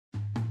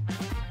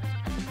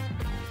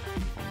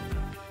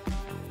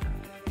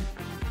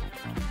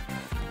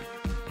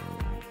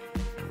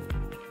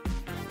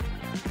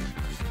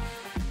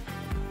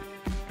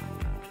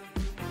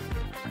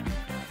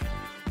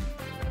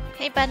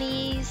Hey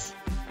bunnies!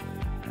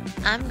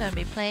 I'm gonna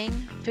be playing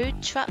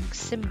Food Truck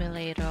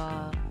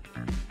Simulator.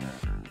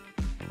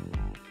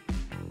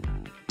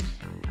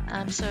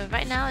 So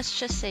right now it's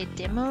just a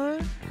demo.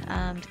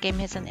 The game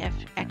hasn't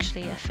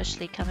actually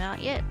officially come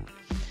out yet.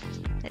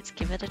 Let's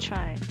give it a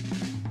try.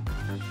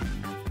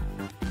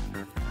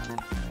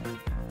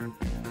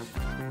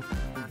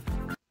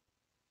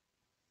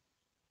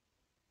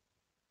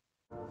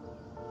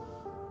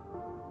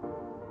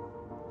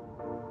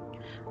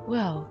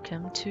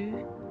 Welcome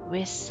to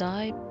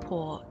Westside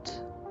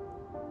Port.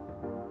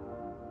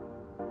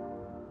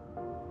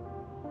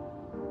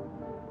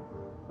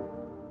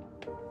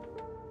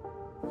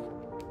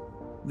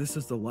 This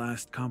is the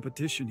last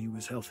competition he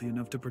was healthy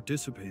enough to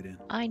participate in.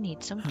 I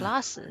need some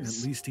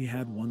glasses. At least he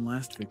had one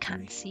last victory.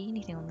 Can't see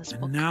anything on this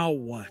book. And now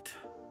what?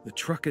 The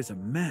truck is a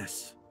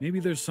mess. Maybe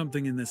there's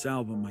something in this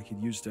album I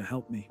could use to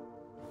help me.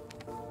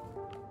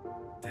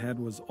 Dad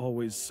was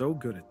always so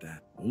good at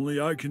that. Only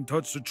I can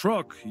touch the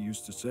truck, he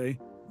used to say.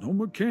 No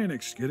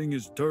mechanics getting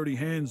his dirty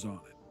hands on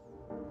it.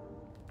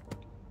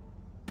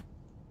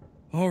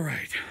 All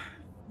right,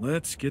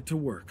 let's get to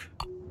work.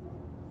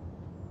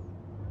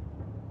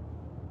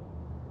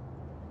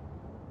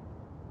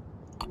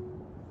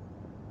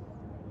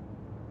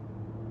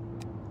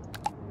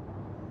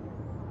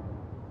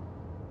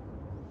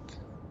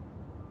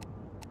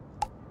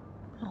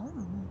 Oh,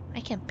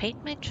 I can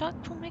paint my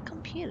truck from my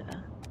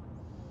computer.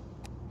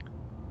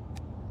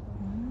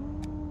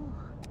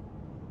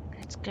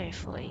 Let's go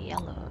for a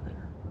yellow.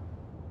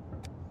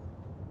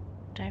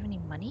 Do I have any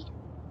money?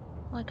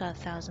 Oh, I got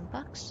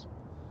 $1,000.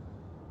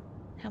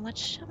 How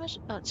much?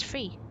 Oh, it's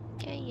free.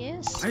 Okay,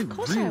 yes. I Of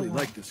course really I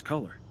like this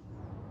color.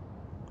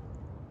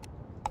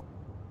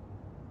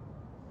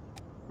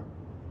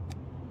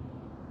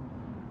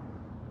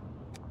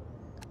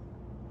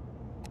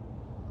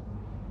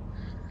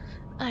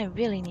 I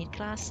really need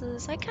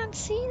glasses. I can't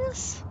see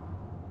this.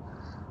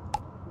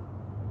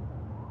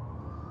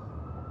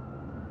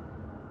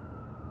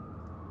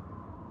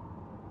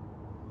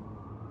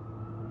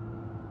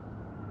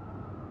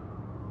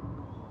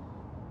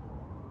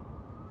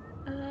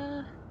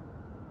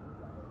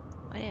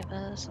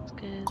 Whatever, sounds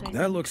good.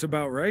 That looks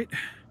about right.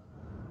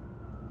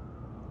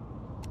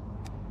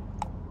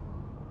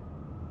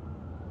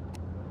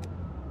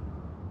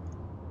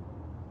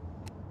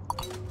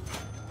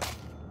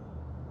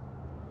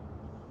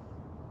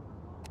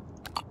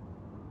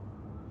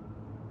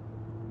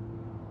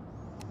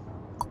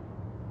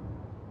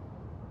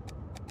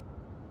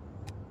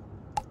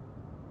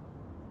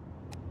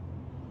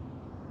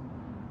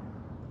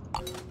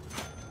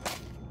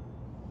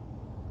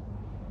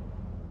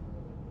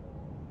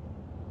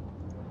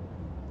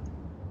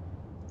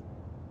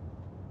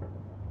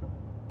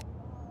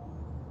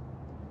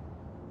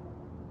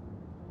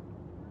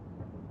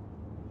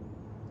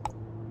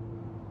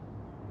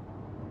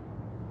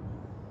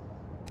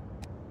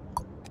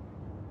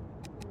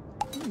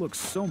 It looks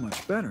so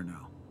much better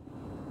now.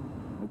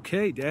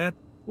 Okay, Dad,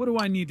 what do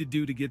I need to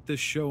do to get this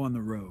show on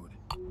the road?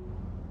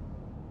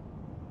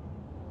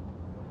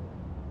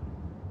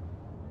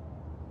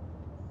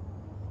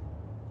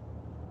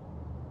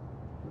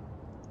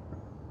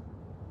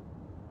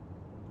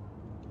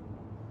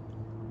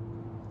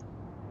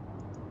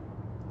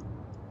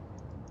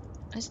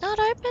 It's not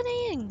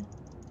opening.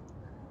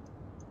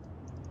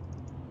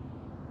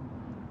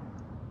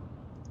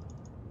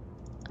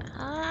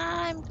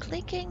 I'm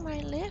clicking my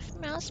left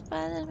mouse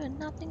button and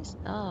nothing's.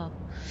 Oh,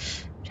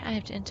 I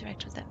have to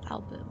interact with that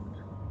album.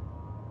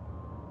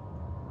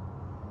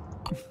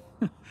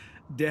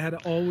 Dad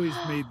always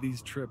made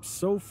these trips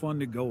so fun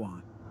to go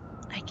on.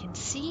 I can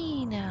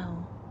see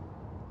now.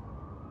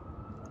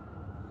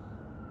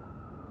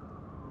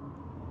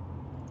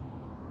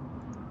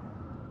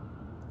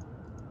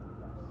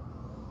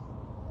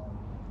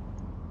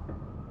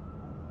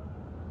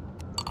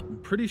 I'm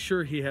pretty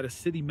sure he had a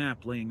city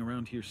map laying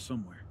around here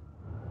somewhere.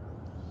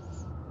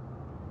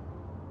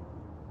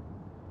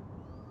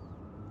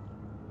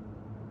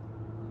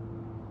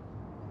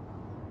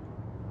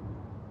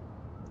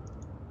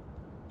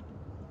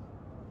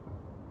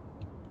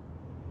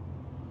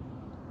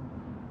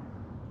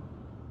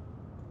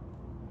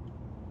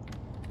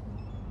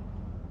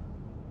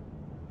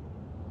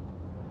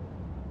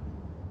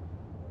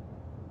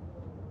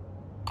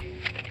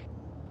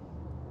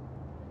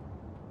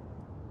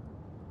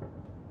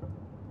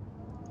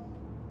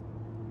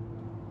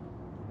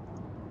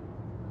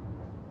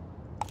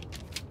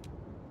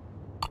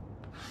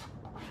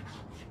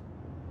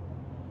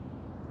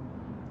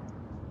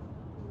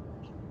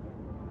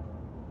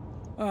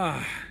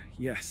 Ah,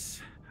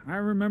 yes. I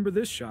remember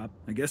this shop.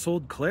 I guess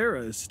old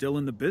Clara is still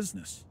in the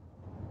business.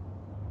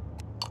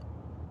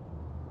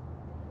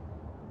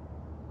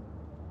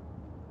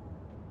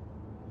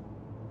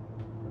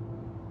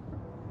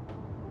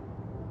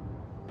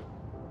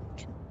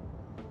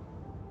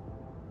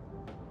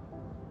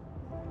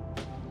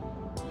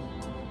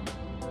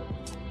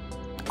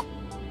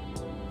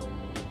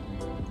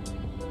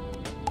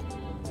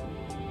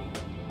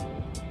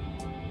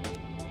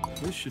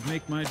 This should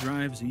make my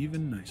drives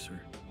even nicer.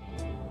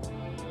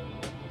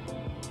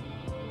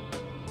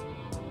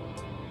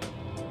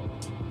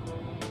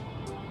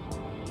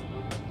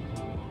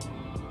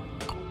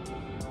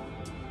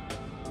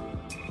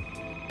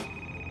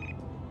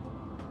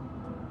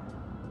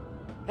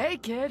 Hey,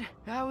 kid.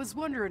 I was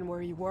wondering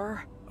where you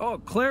were. Oh,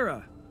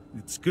 Clara.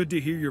 It's good to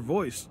hear your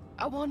voice.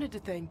 I wanted to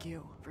thank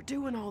you for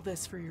doing all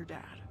this for your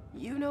dad.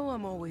 You know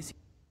I'm always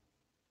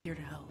here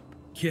to help.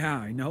 Yeah,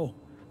 I know.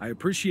 I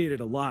appreciate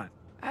it a lot.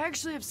 I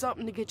actually have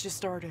something to get you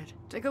started.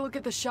 Take a look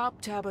at the shop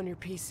tab on your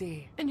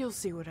PC, and you'll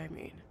see what I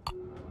mean.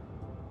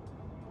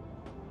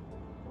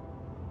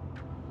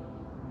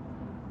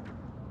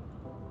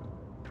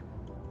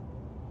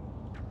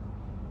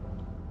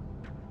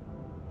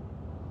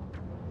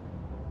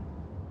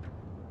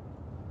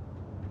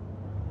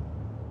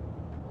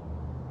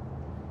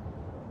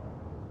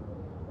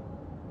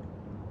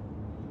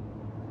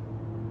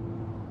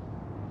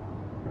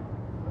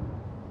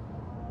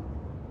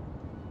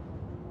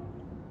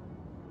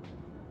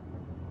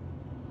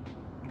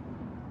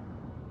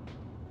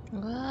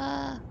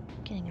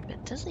 Getting a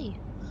bit dizzy.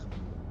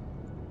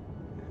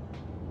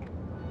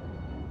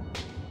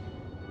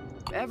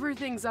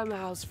 Everything's on the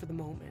house for the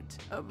moment.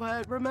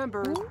 But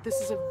remember, this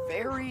is a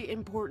very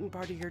important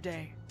part of your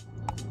day.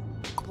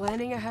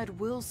 Planning ahead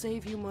will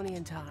save you money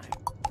and time.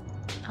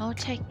 I'll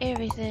take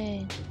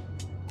everything.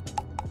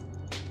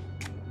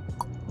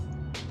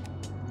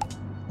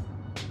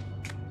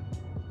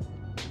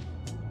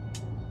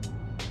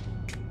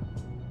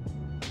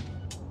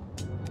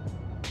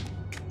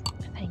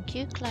 Thank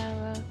you,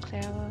 Clara.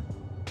 Clara.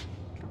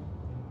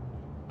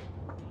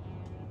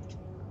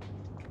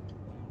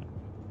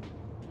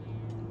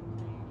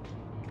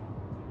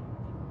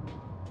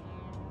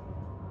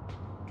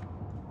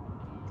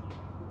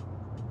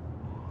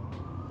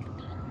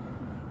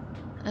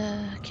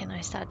 Can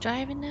I start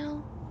driving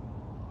now?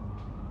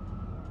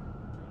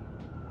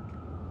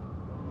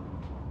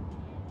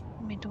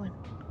 What am I doing?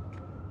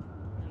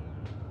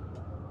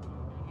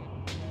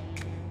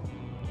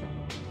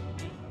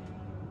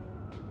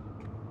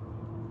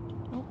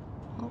 Oh,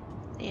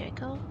 there we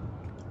go.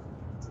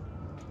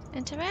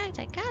 Interact,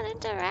 I can't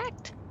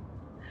interact.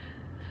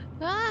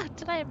 Ah,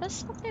 did I miss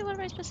something? What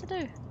am I supposed to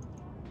do?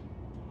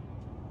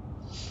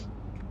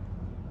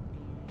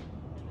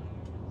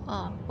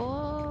 Oh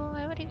boy,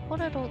 I already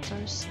ordered all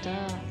those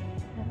stuff,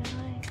 haven't I?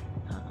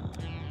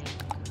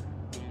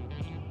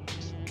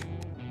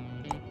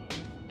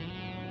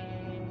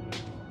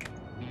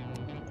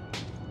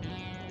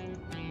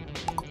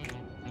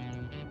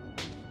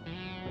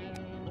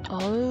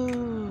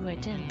 Oh, I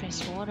didn't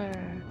press water.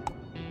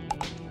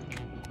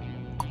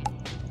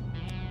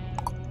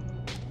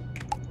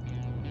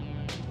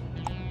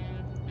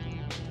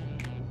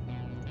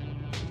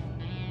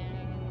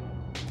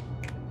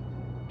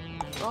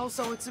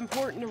 Also, it's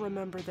important to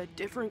remember that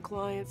different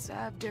clients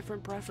have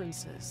different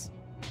preferences.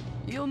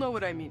 You'll know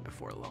what I mean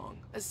before long.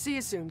 See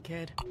you soon,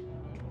 kid.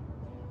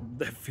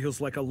 That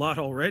feels like a lot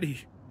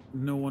already.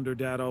 No wonder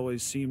Dad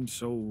always seemed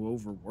so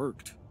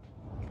overworked.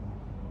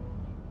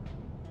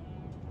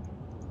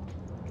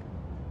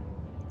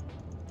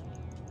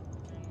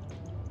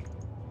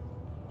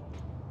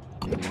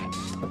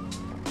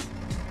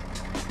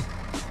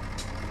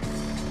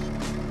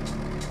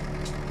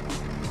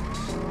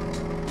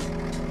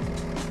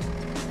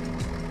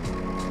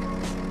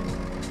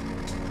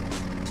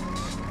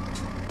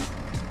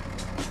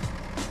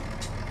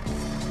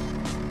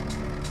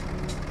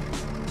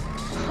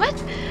 What?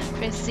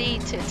 Press Z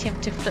to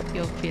attempt to flip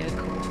your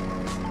vehicle.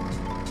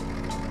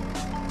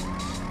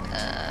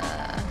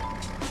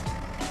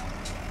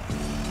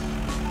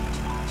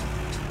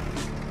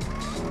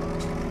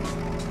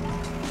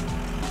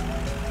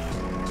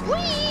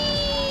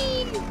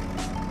 Whee!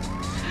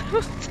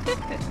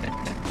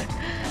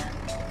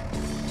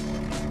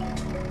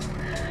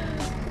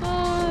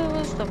 Oh,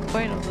 what's the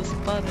point of this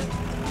button?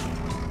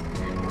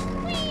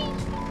 Whee!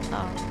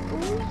 Oh,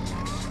 ooh.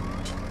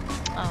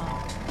 Oh.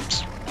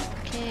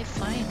 Okay,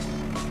 fine.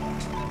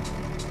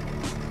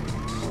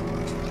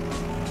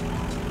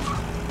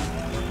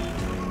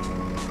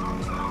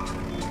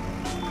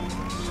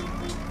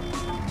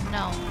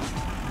 No.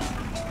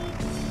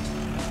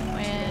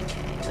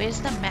 Okay, where's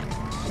the map?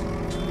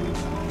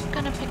 I'm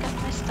gonna pick up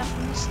my stuff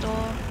from the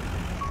store.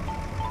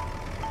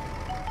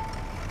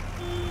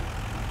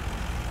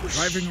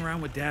 Driving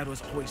around with Dad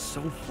was always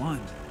so fun.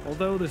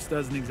 Although this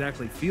doesn't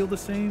exactly feel the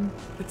same,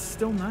 it's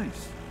still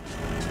nice.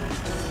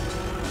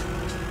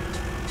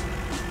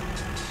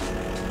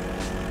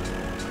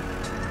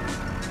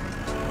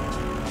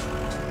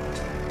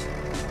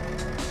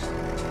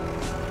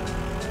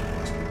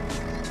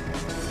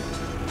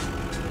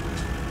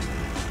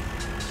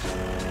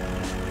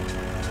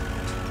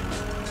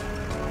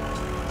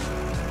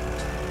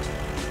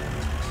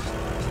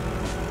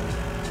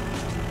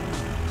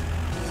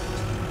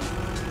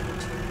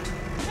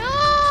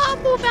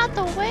 Move out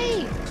the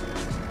way!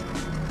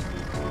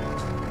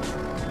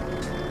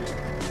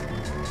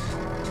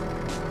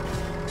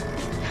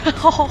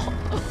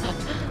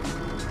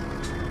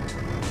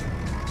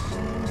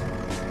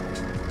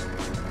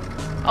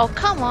 Oh,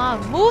 come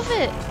on, move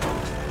it!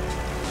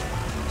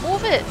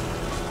 Move it!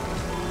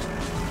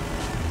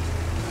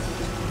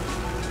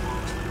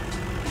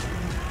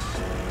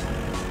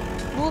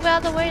 Move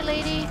out of the way,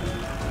 lady!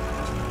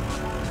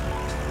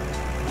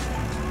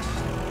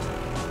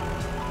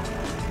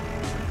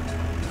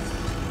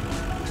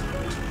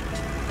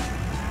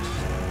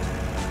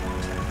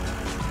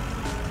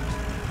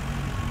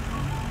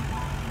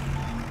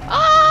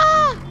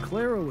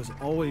 Clara was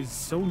always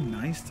so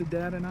nice to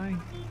Dad and I.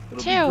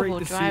 It'll Terrible be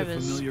great to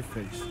drivers. see a familiar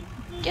face.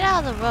 Get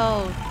out of the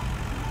road.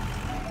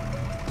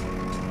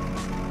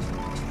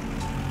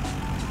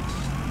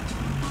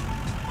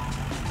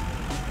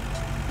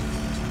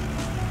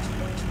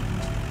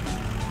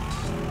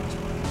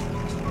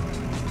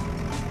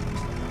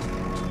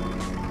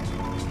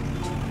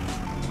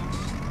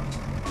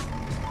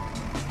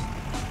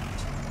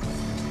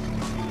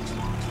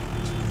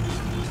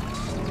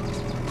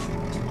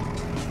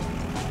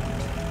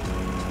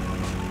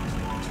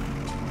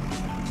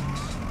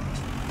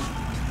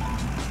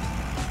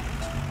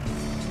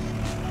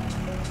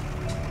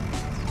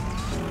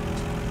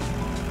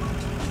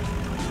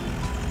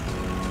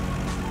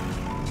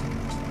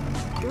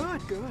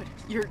 Good.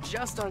 You're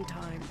just on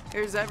time.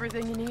 Here's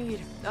everything you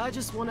need. I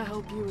just want to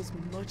help you as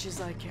much as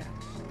I can.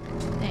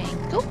 Thank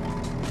you.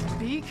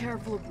 Be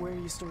careful of where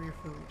you store your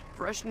food.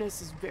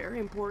 Freshness is very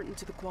important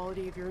to the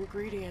quality of your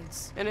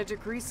ingredients, and it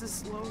decreases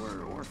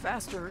slower or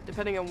faster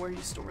depending on where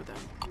you store them.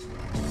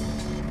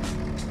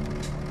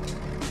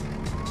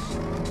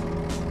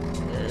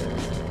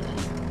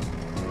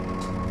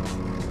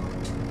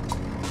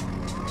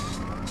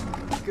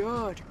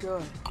 Good.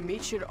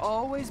 Meat should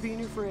always be in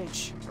your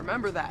fridge.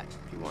 Remember that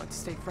if you want to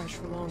stay fresh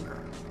for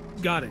longer.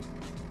 Got it.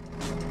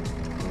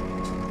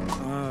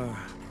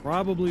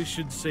 Probably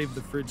should save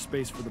the fridge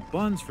space for the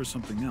buns for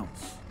something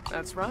else.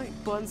 That's right.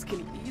 Buns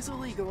can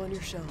easily go on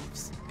your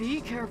shelves.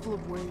 Be careful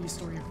of where you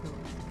store your food.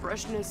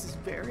 Freshness is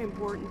very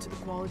important to the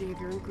quality of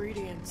your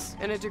ingredients,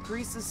 and it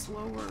decreases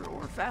slower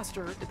or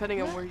faster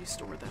depending on where you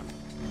store them.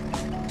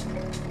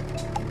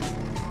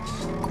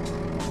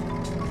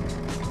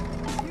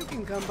 You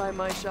can come by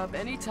my shop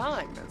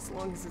anytime as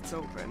long as it's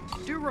open.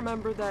 Do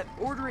remember that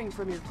ordering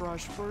from your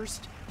garage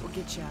first will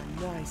get you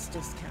a nice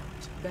discount.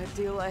 That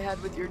deal I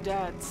had with your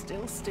dad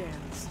still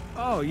stands.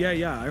 Oh,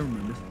 yeah, I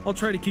remember. I'll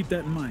try to keep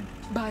that in mind.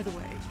 By the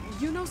way,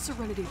 you know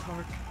Serenity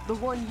Park? The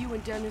one you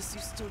and Dennis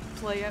used to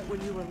play at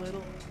when you were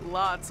little?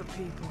 Lots of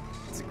people.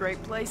 It's a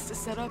great place to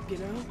set up, you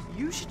know?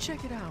 You should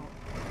check it out.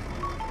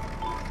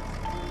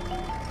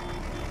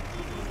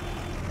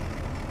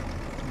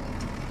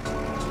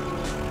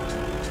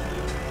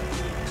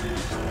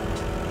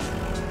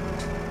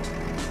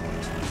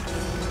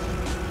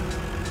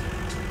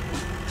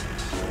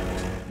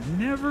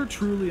 Never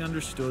truly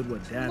understood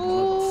what Dad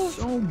loved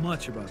so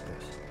much about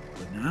this.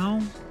 But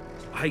now,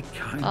 I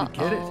kinda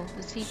get it.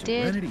 Is he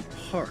Serenity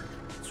Park.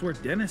 It's where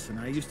Dennis and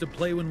I used to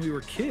play when we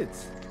were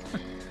kids.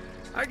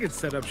 I could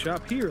set up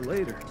shop here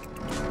later.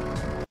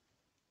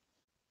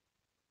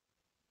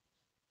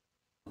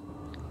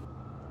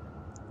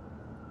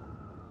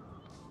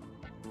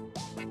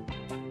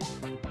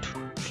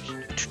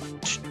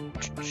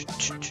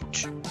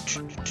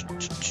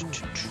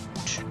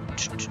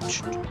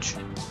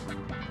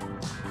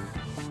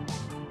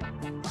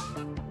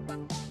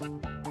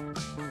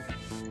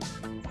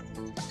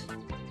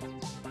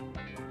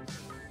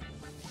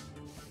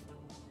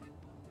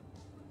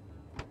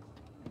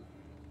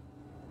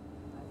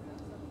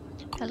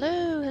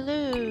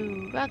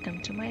 Hello.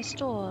 Welcome to my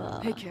store.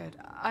 Hey kid,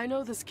 I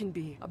know this can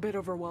be a bit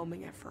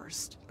overwhelming at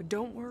first, but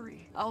don't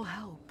worry, I'll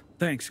help.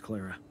 Thanks,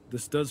 Clara.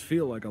 This does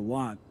feel like a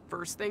lot.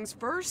 First things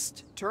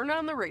first, turn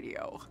on the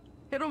radio.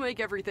 It'll make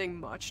everything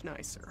much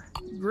nicer.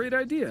 Great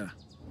idea.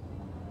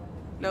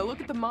 Now look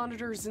at the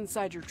monitors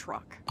inside your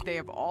truck. They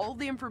have all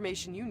the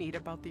information you need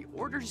about the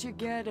orders you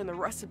get and the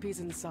recipes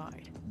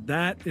inside.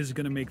 That is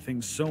gonna make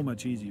things so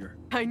much easier.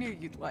 I knew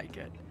you'd like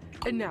it.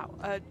 And now,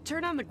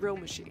 turn on the grill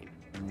machine.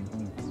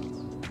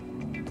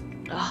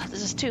 Oh,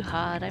 this is too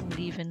hard. I'm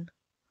leaving.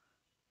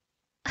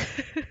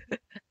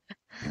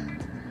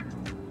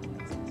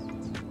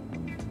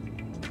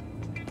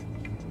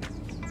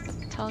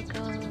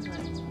 Toggle.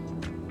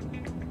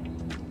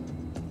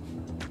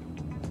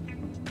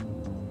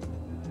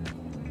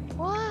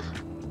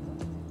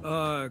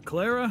 What?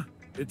 Clara?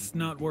 It's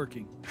not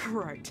working.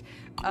 Right.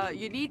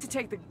 You need to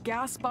take the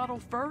gas bottle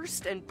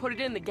first and put it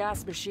in the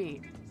gas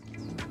machine.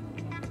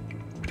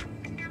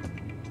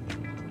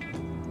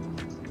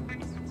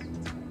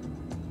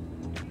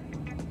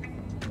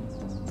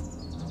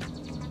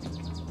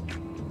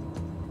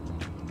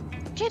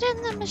 Get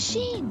in the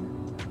machine.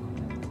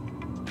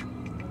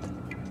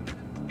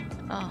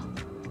 Oh.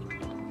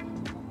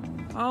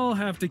 I'll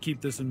have to keep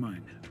this in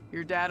mind.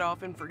 Your dad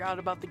often forgot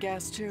about the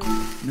gas too.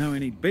 Now I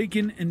need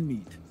bacon and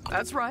meat.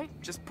 That's right.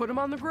 Just put them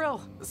on the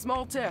grill. A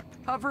small tip.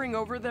 Hovering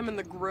over them in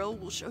the grill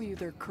will show you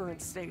their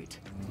current state.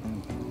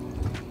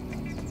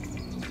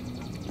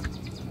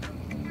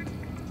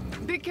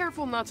 Be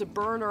careful not to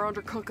burn or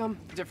undercook them.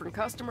 Different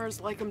customers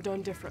like them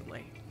done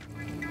differently.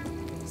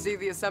 See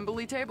the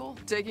assembly table?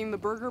 Taking the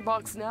burger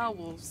box now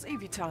will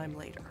save you time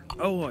later.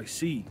 Oh, I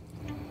see.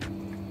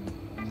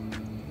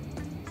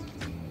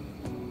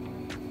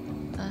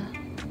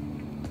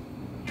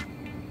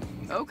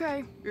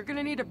 Okay, you're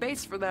gonna need a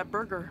base for that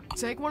burger.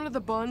 Take one of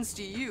the buns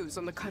to use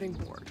on the cutting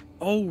board.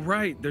 Oh,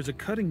 right. There's a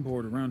cutting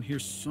board around here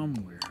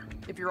somewhere.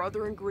 If your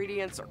other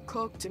ingredients are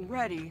cooked and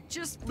ready,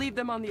 just leave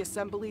them on the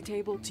assembly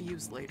table to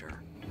use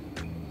later.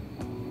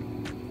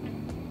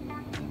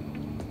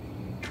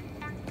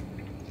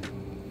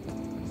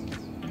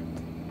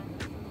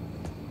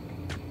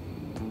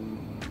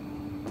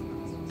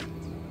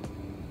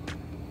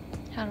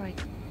 How do I...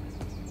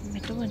 What am I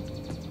doing?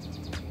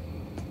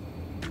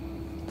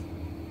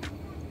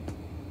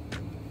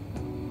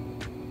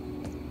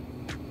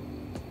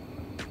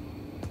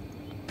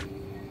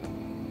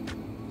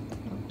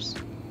 Oops.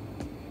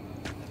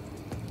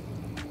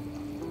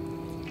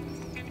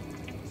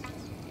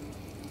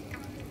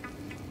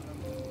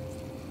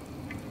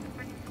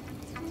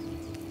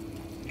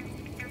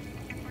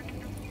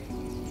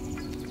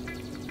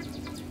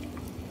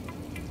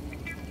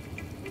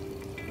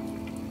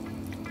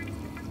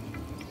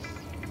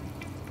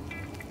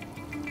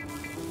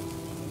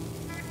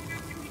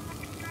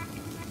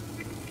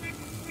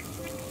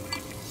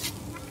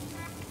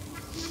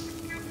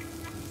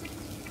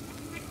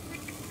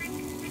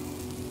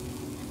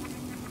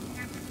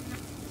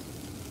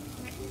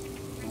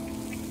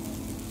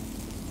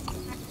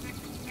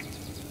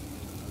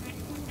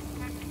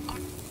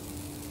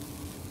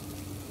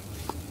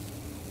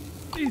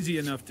 Easy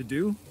enough to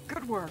do.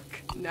 Good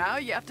work. Now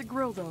you have to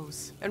grill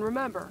those. And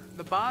remember,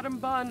 the bottom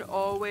bun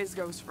always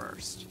goes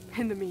first.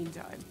 In the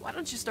meantime, why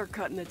don't you start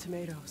cutting the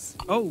tomatoes?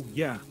 Oh,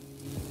 yeah.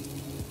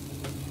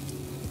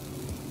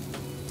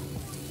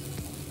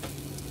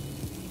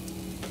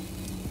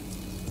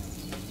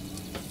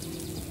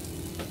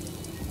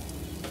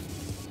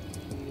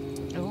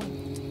 Oh.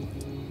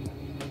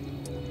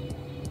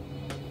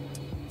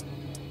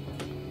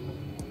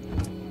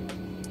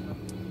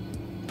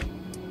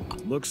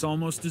 Looks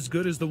almost as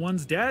good as the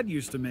ones Dad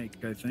used to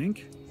make, I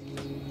think.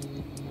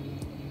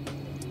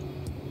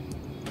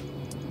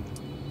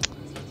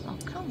 Oh,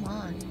 come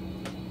on.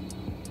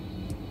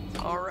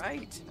 All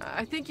right.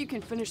 I think you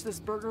can finish this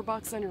burger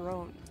box on your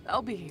own.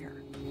 I'll be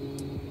here.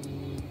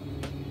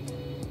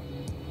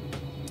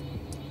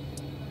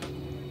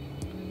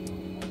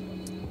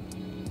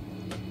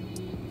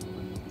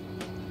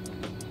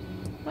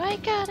 Why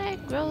can't I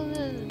grow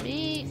this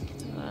meat?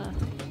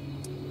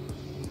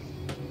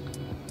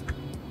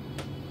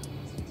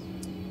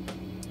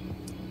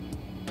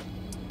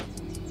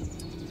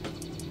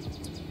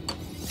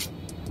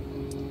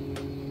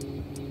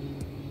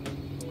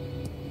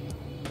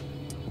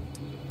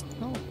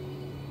 Oh.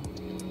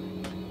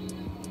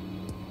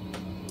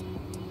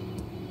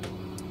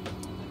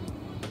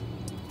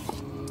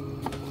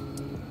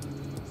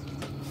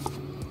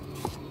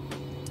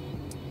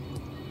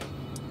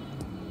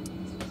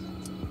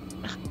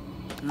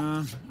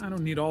 I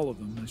don't need all of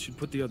them. I should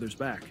put the others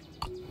back.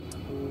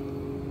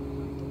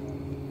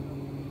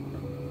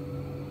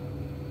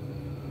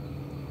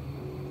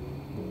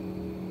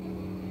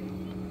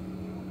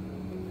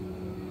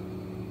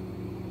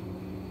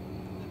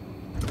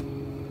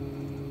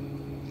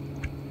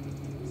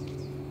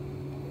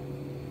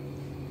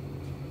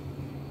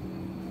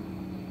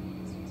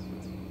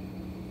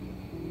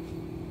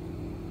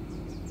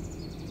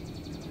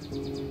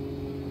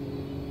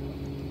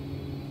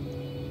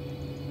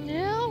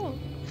 No,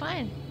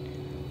 fine.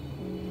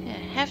 Yeah,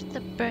 have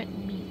the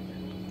burnt meat.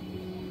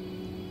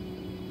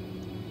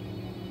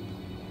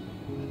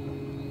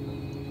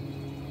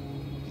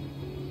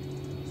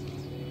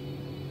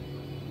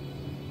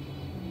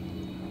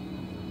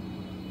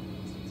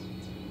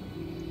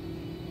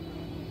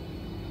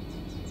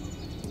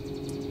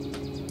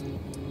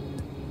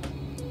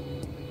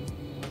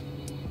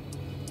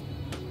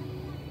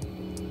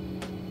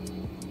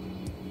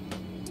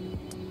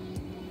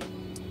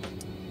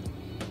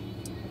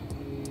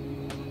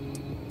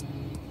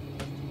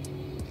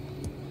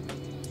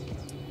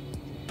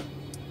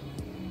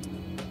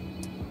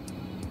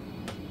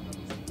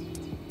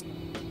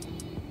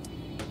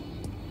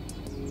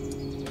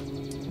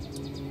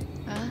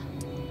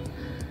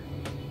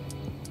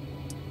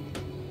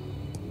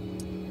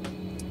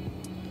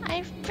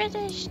 I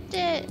finished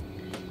it.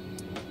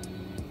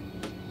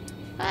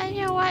 What do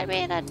you want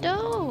me to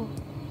do?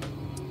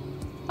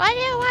 What do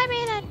you want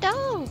me to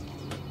do?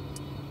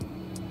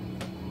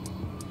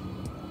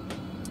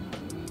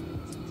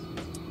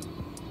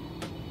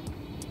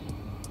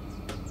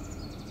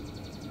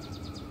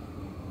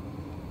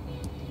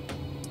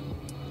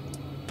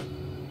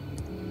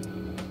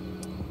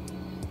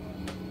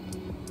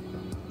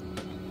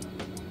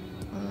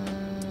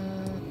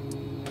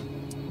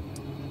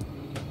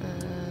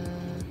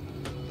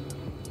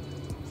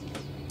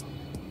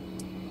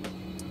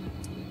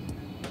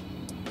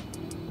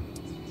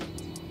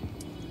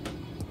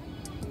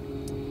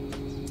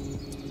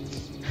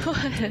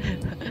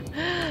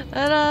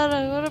 I don't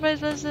know. What am I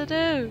supposed to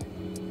do?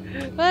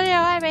 What do you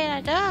want me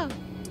to do?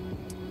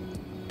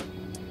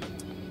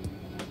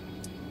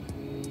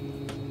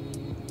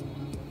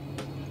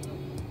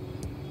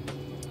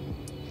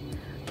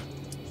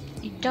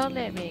 You don't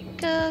let me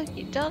cook.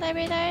 You don't let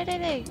me do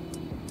anything.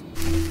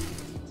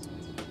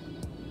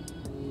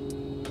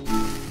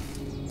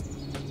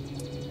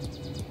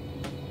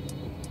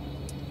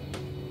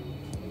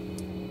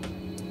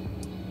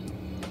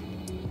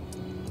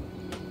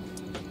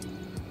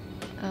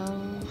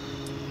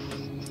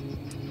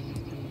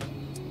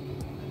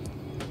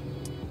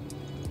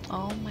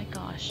 Oh my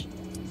gosh.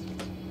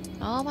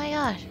 Oh my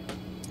gosh.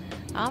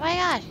 Oh my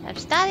gosh. I'm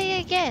starting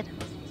again.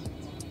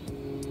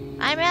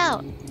 I'm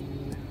out.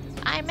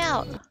 I'm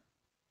out.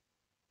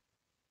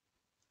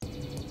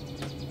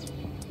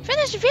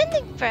 Finish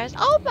vending first.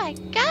 Oh my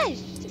gosh.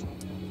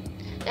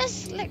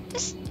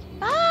 This.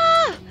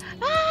 Ah!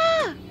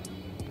 Ah!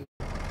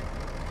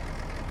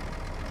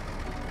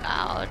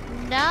 Oh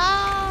no!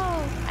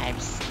 I'm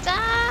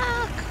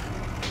stuck!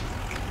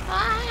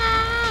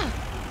 Ah!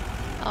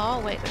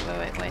 Oh, wait.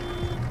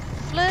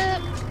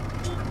 Flip!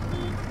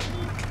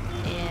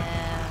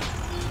 Yeah,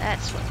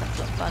 that's what the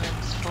flip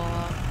button's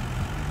for.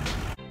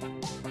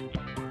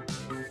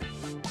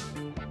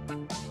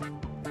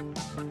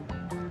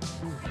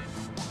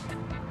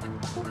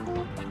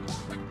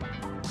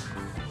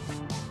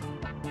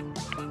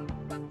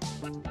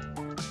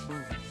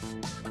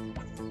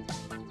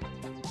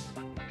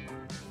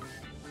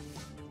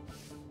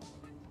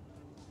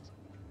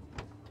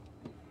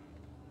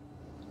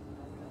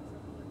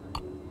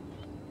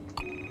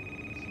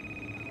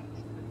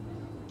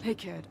 Hey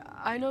kid,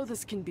 I know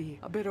this can be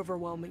a bit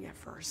overwhelming at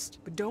first,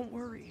 but don't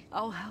worry,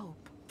 I'll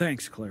help.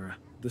 Thanks, Clara.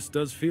 This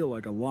does feel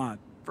like a lot.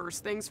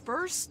 First things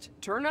first,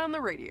 turn on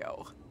the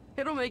radio.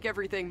 It'll make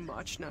everything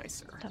much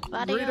nicer.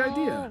 Great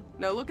idea.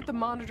 Now look at the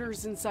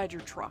monitors inside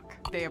your truck.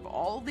 They have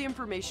all the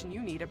information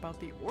you need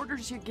about the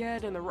orders you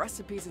get and the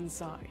recipes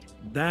inside.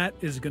 That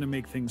is gonna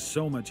make things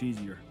so much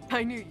easier.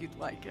 I knew you'd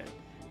like it.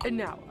 And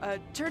now,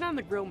 turn on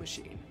the grill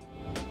machine.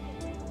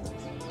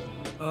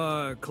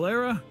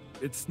 Clara?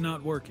 It's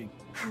not working.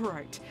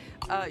 Right.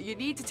 You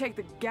need to take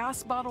the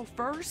gas bottle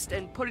first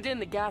and put it in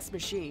the gas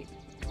machine.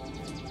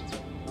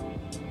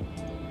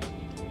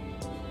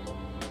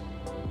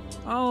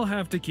 I'll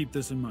have to keep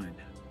this in mind.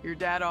 Your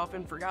dad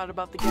often forgot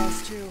about the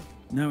gas too.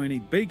 Now I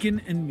need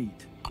bacon and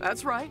meat.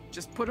 That's right,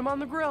 just put them on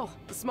the grill.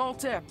 A small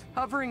tip,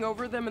 hovering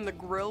over them in the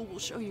grill will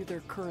show you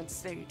their current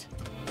state.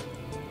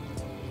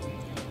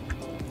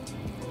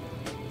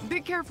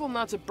 Be careful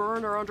not to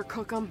burn or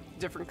undercook them.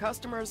 Different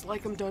customers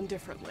like them done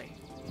differently.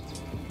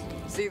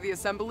 See the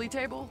assembly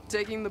table?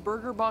 Taking the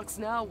burger box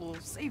now will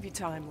save you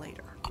time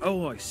later.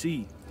 Oh, I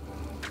see.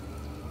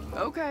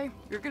 Okay,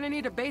 you're gonna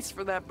need a base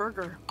for that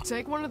burger.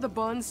 Take one of the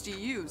buns to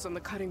use on the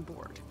cutting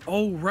board.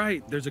 Oh,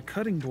 right. There's a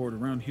cutting board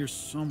around here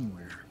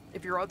somewhere.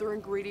 If your other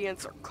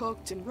ingredients are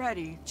cooked and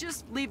ready,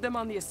 just leave them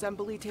on the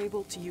assembly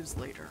table to use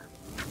later.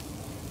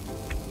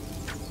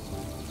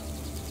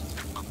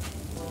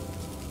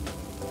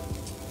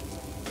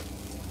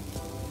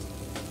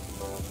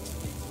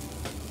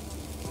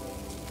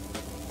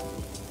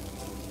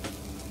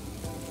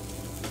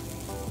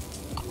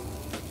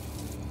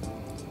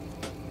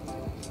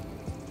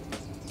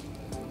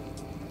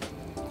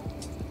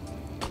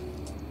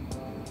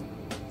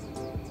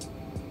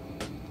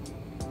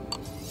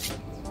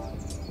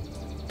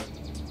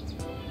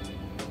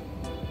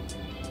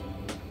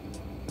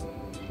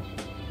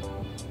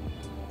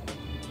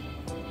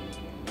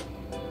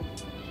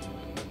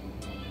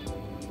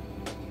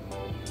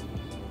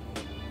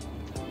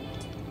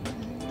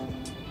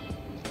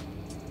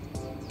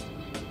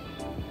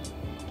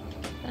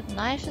 The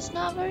knife is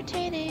not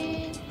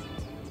rotating.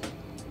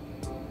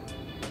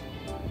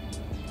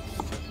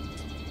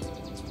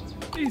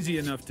 Easy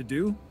enough to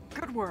do.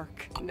 Good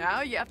work.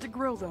 Now you have to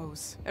grill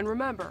those. And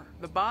remember,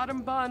 the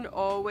bottom bun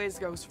always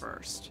goes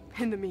first.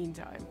 In the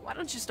meantime, why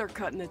don't you start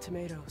cutting the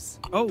tomatoes?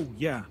 Oh,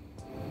 yeah.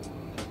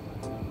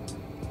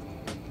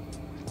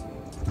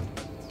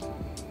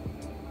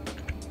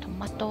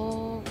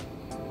 Tomato.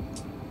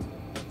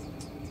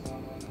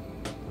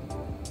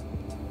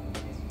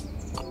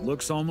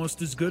 Looks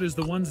almost as good as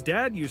the ones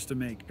Dad used to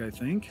make, I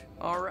think.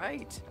 All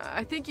right.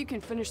 I think you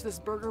can finish this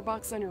burger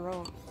box on your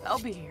own. I'll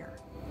be here.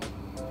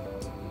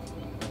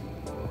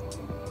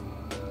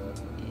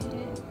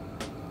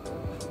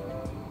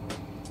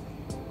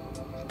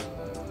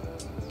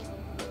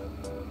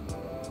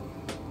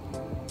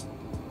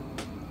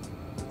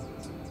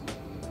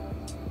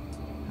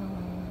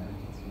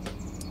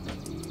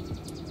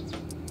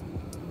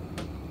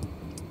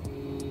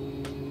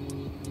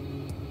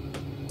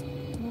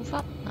 Move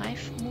up,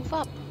 knife, move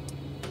up.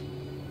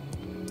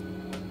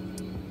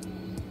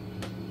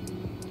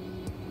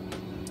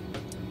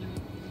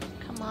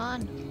 Come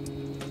on.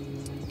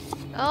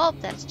 Oh,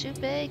 that's too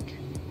big.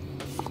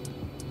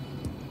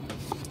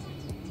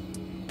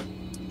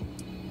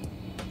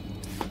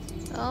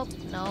 Oh,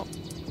 no.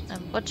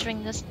 I'm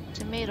butchering this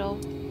tomato.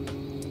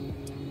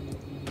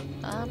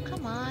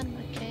 Come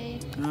on, okay.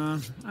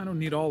 I don't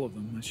need all of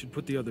them. I should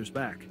put the others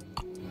back.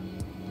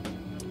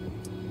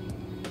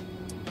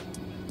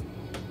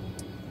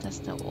 Does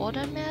the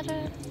order matter?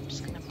 I'm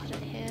just gonna put it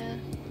here.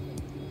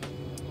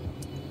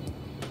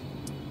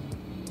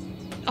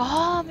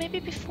 Oh, maybe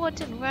before it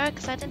didn't work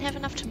because I didn't have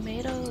enough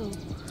tomato.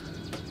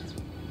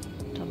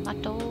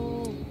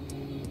 Tomato.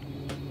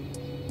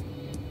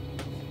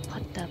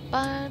 Put the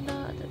bun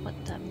on,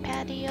 put the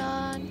patty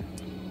on.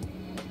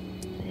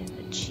 Then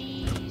the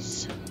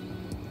cheese.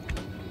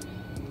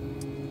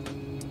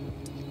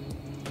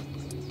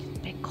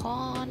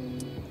 Bacon.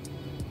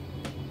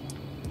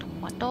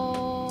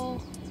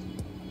 Tomato.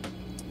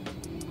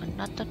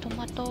 Another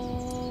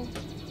tomato.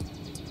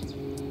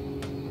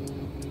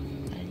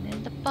 And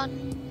then the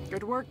bun.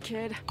 Good work,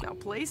 kid. Now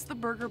place the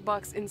burger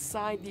bucks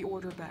inside the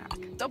order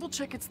bag. Double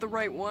check it's the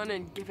right one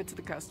and give it to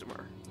the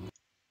customer.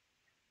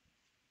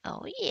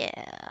 Oh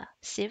yeah,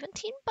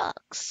 17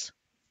 bucks.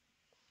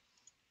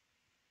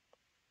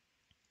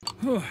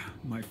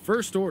 My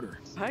first order.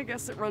 I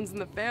guess it runs in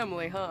the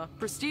family, huh?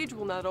 Prestige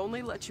will not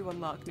only let you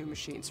unlock new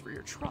machines for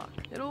your truck,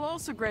 it'll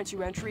also grant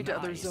you entry to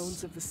other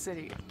zones of the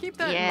city. Keep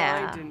that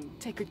in mind and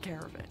take good care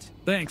of it.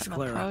 Thanks, I'm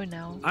Clara. a pro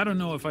now. I don't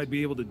know if I'd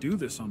be able to do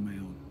this on my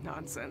own.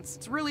 Nonsense.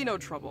 It's really no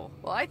trouble.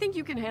 Well, I think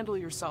you can handle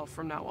yourself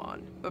from now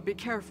on. But be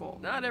careful.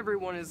 Not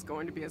everyone is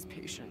going to be as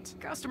patient.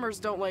 Customers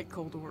don't like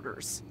cold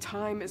orders.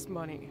 Time is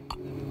money.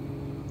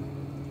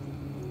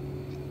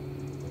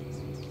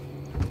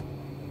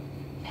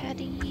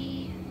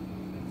 Patty.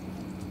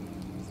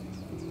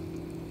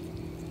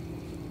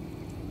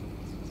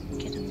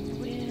 Get him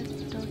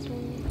with Dodo.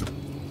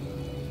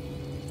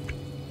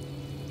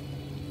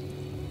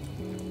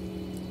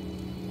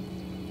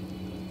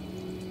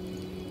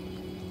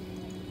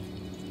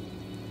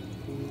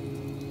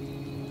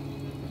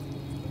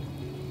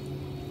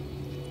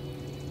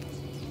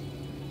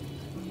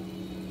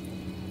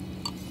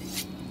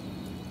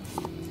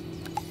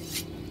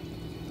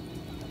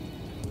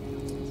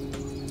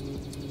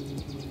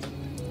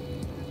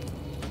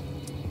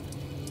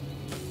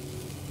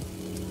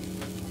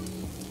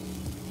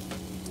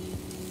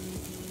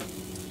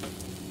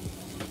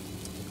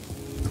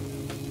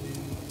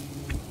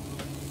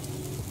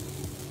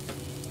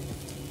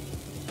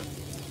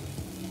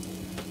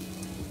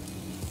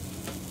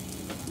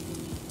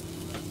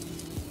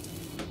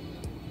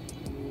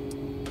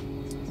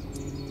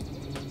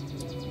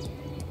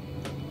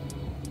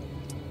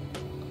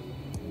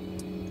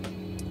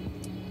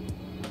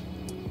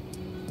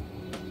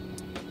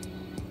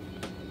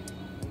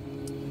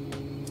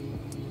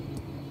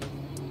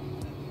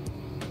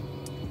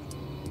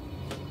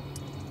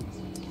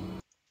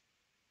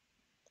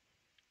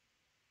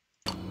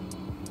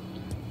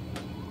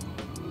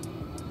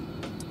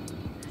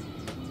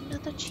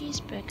 Another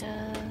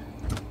cheeseburger.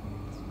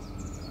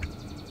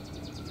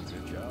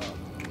 Good job.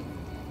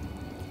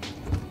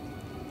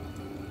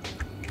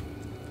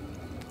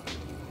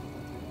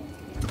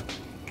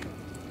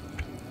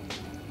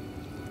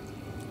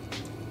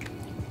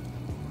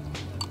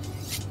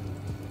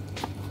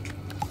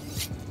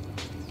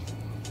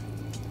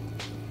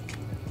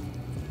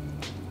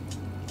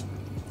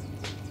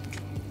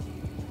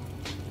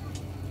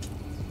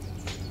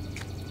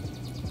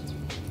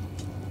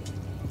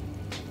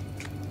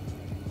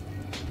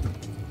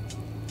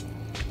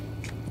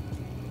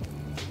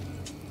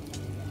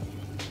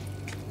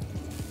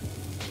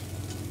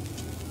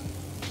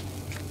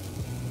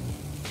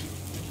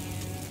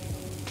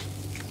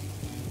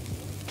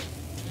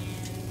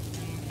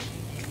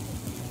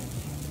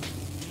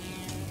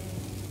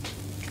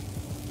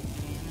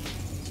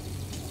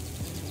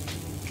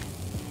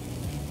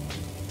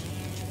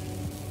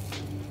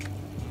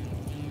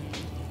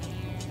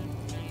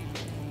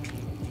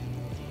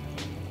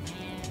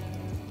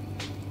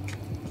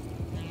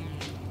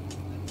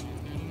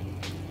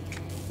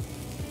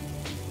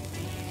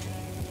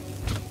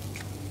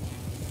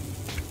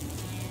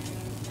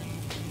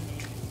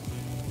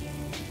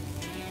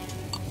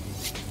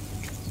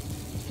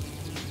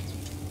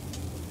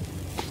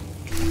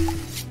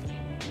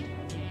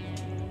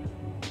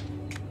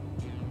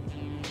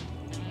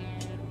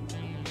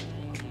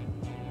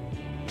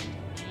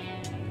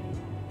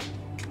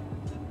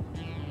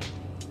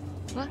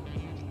 What?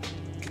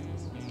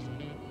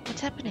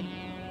 What's happening?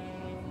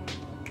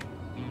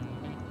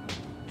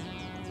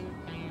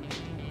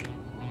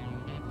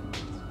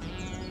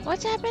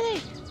 What's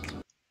happening?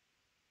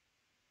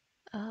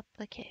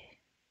 Okay.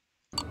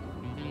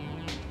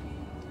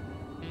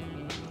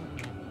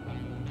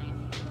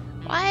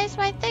 Why is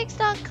my thing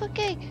not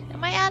cooking?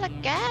 Am I out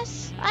of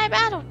gas? I'm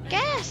out of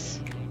gas!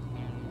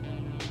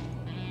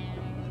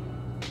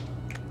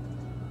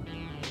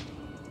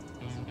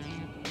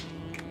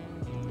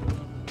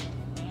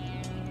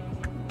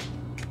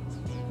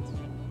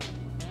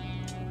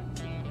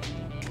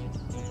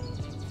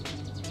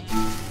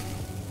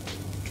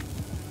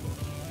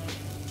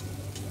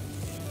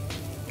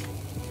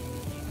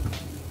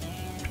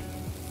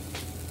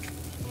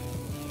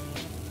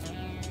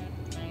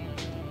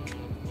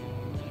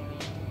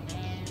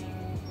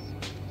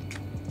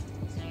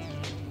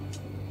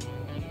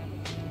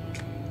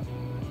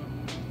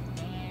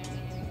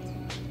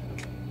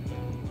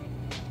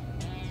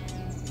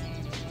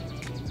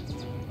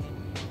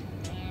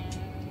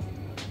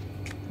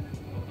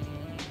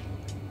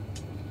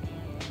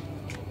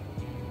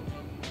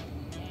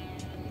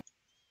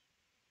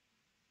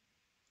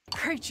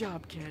 Great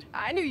job, kid.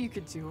 I knew you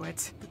could do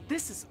it, but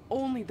this is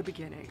only the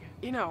beginning.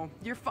 You know,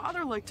 your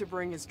father liked to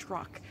bring his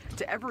truck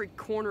to every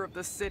corner of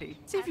the city.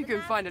 See if you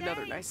can find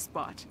another nice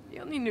spot.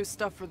 You'll need new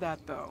stuff for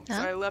that, though. So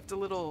Huh? I left a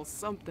little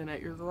something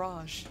at your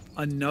garage.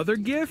 Another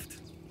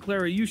gift?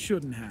 Clara, you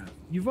shouldn't have.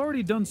 You've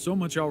already done so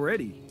much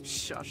already.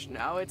 Shush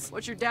now, it's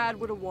what your dad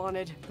would have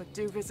wanted, but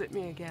do visit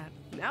me again.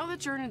 Now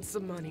that you're earning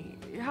some money,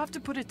 you have to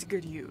put it to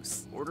good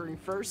use. Ordering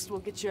first will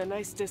get you a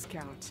nice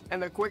discount.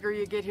 And the quicker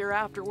you get here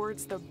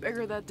afterwards, the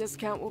bigger that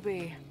discount will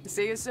be.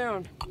 See you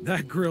soon.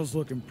 That grill's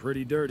looking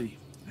pretty dirty.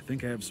 I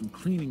think I have some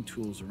cleaning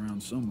tools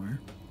around somewhere.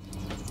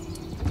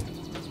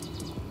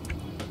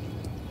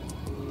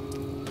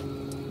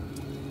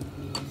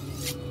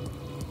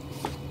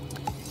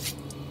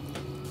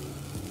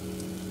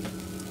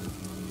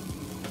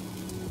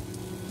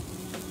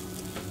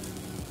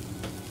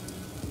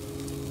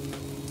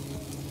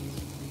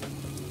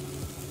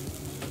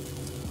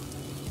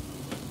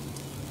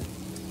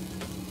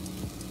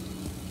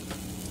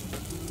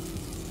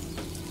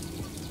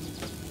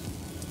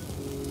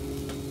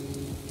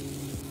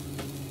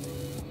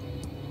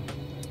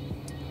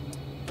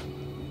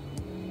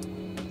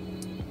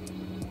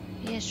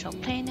 Here's your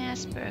plain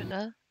ass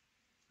burger.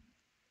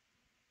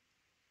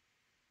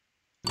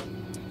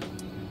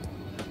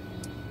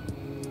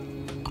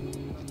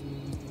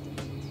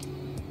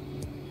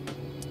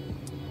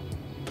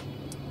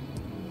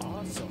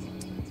 Awesome.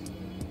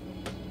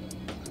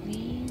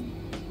 Clean.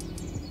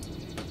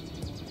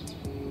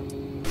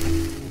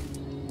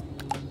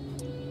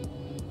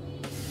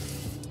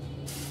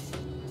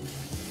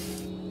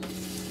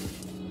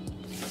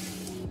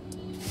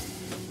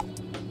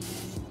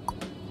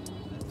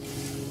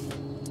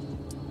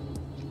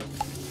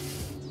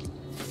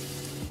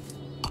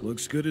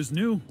 Looks good as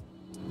new.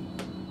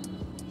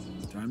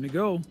 Time to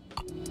go.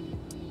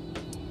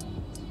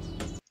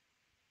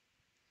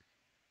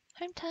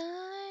 Home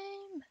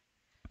time.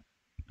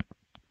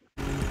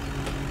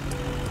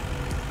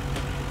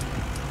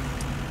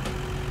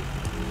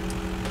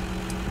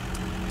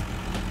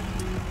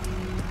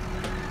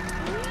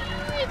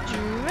 We're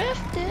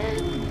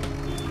drifting.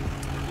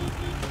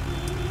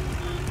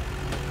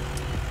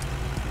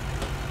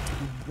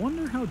 I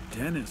wonder how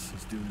Dennis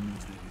is doing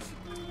these days.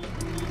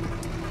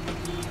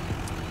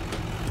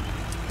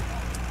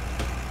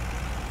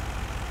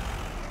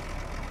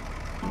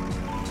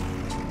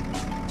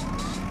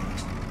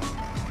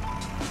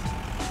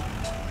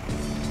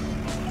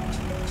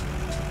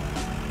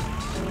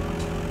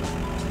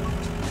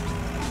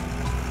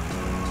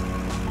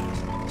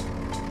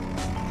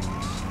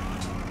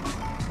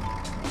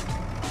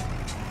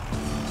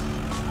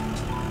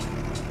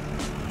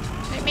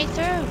 Let me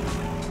through.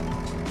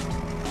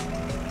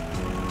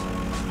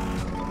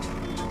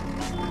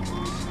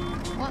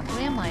 What?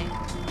 Where am I?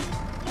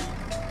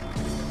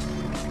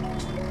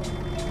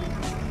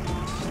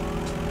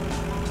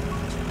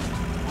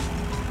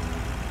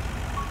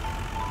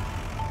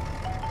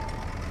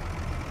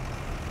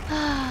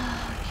 Okay.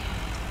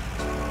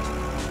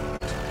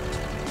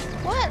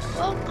 What?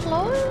 Well,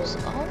 close?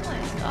 Oh my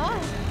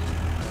god.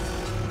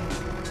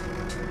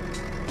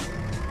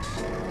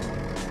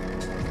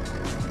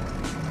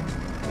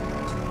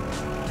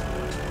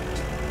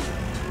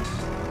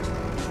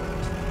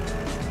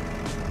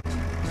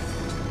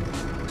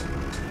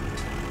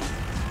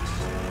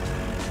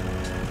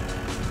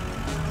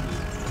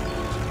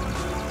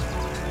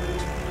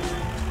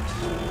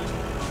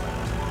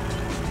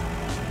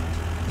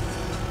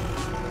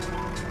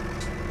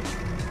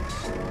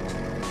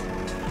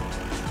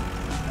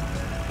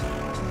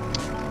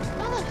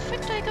 How the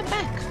frick do I go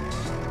back?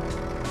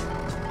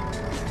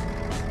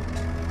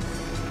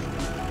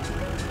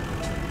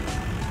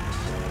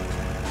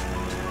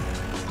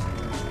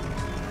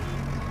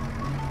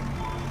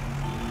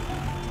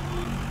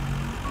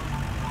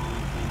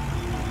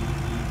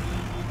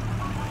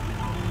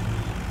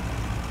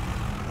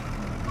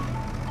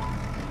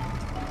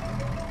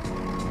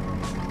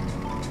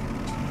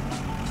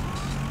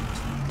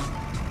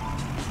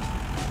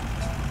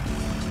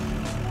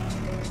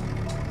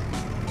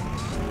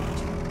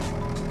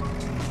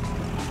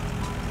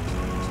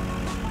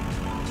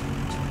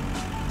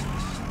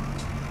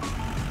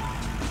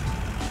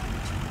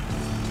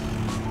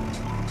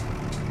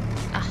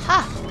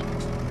 Aha!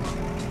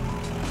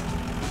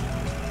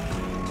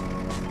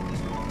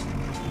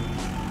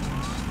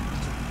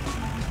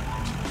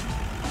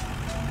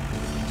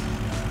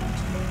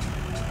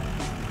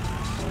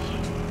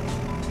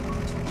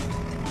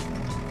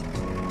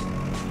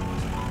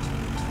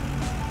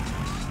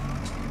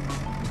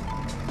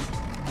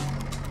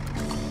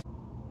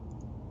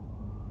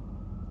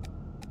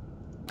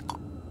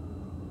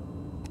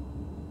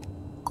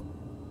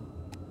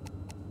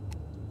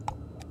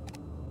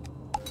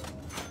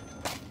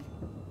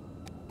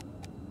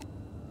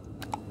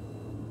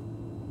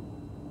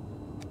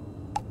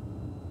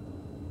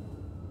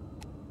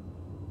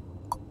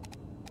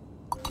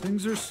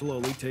 Things are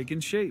slowly taking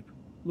shape,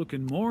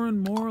 looking more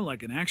and more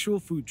like an actual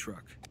food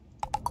truck.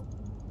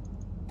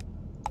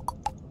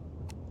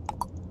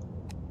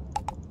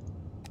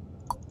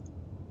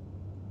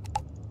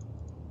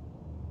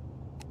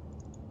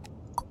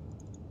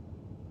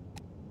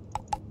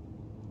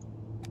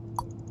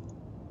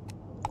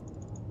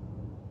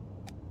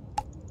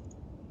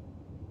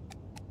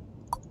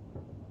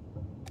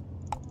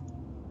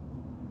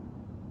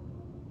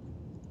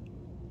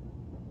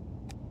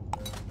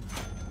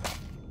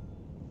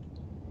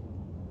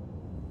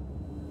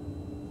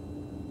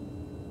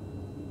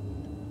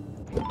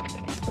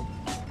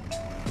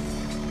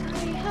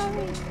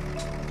 hurry.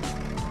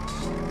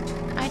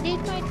 I need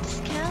my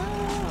discount.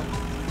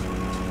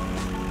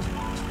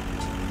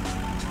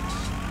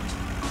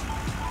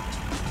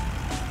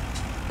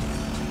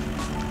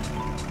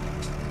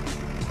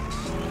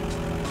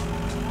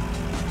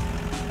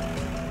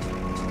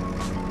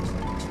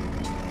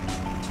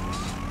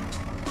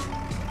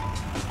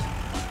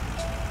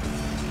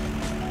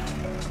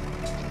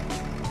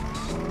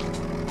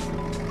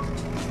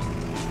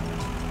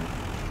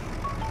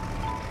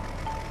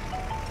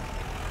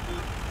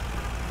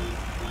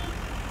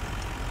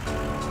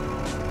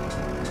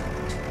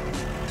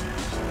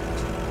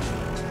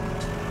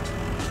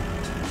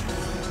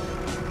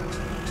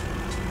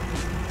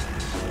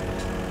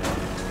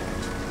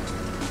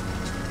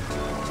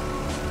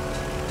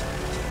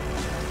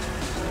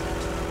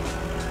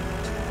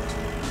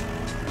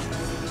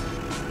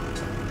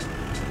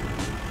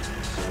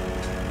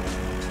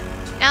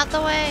 Out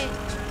the way!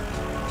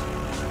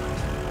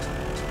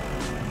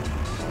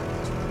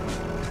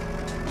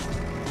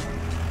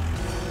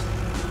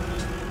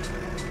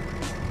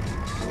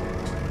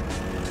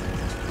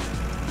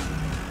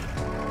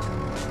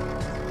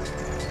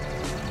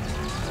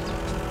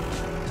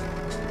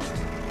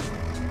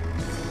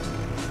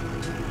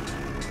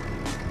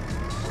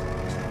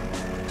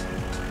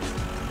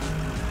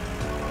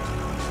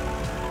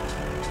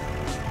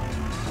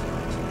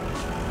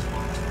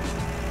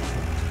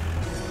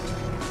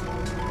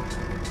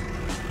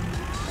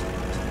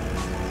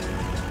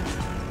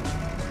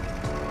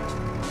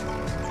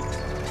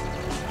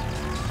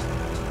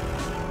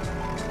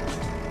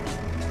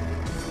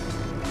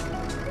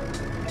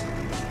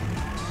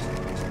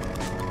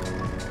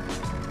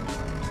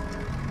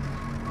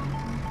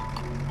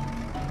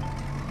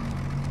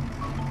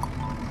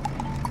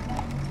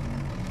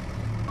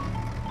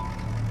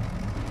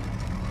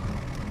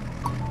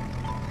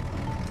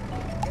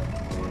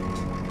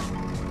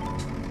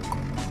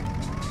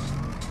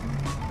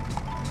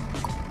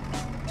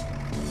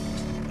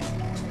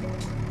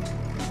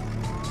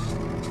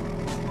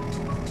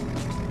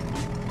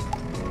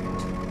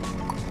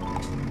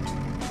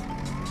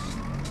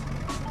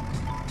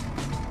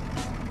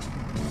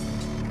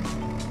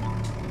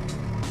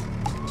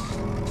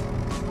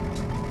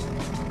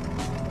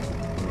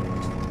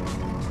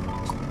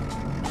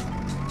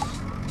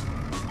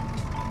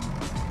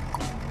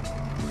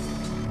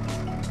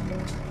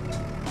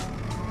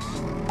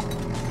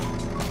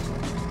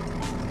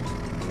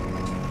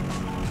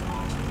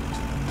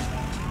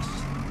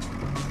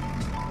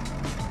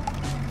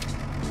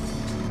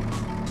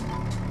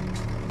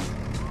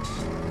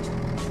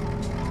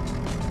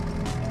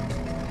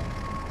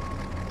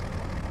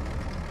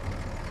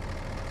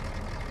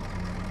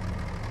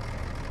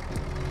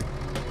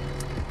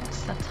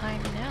 What's the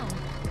time now?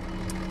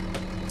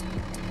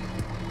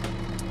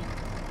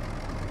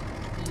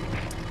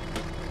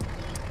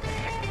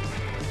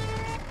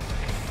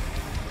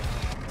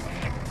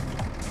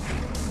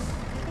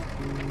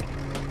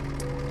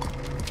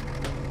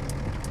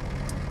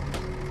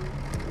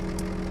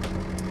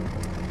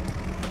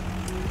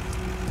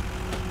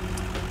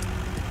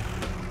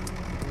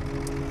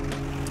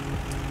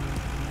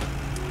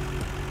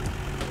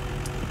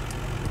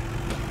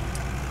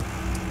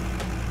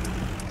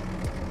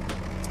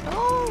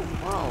 Oh,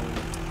 whoa.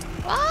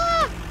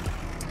 Ah!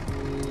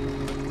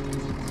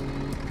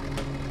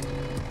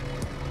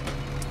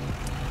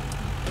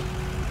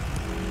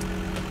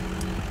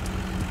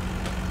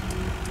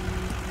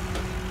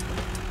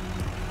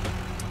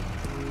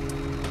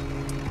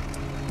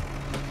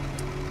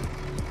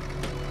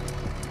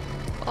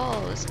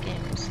 Oh, this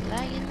game is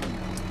lagging.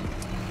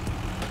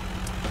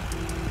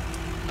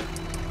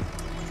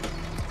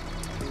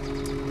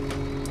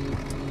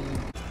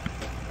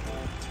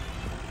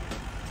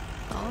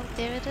 Oh,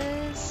 there it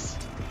is.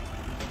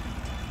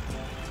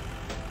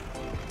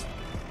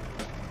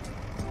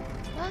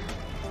 What?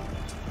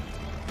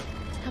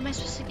 How am I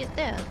supposed to get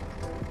there?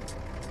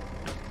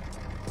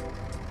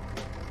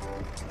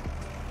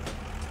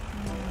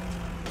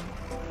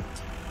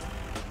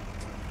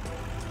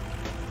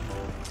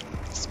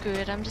 Screw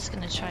it, I'm just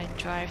gonna try and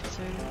drive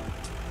through.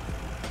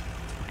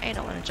 I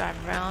don't want to drive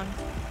around.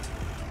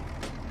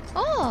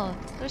 Oh,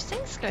 those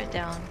things go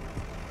down.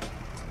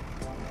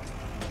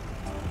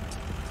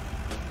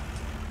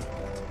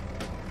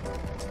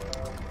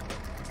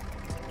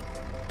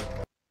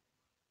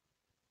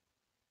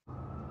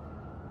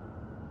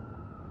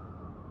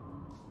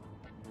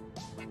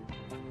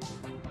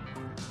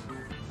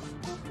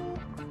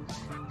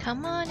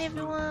 Come on,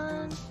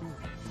 everyone.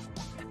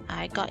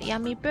 I got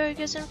yummy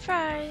burgers and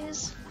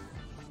fries.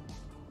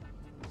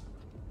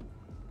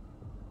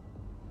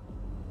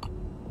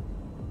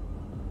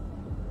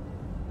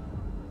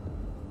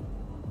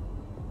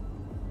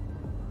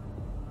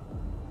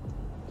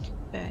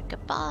 Burger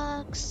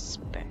box,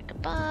 burger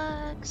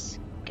box.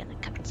 Gonna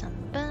cut some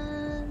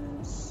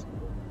buns.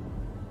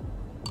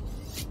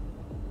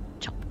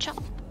 Chop,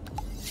 chop.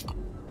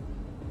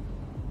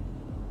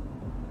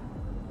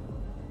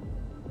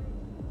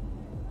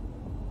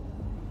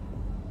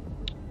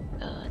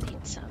 Oh, I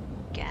need some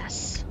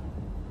gas.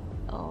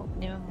 Oh,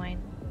 never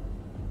mind.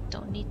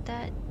 don't need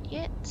that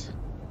yet.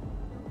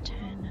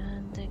 Turn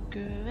on the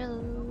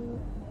grill.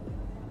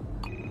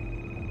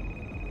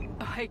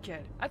 Oh, hey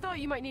kid, I thought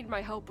you might need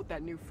my help with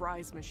that new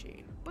fries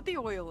machine. Put the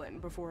oil in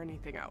before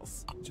anything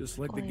else. Just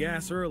like the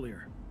gas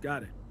earlier.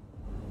 Got it.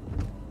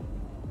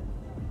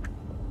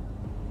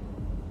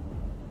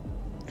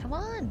 Come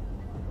on.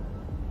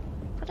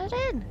 Put it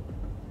in.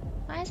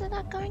 Why is it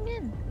not going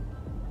in?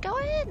 Go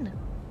in.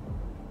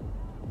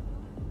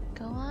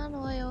 Go on,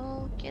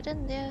 oil. Get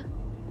in there.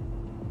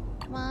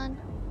 Come on.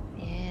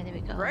 Yeah, there we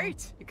go.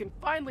 Great! You can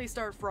finally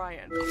start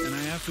frying. And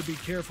I have to be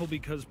careful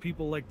because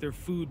people like their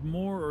food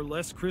more or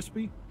less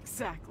crispy?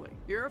 Exactly.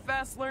 You're a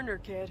fast learner,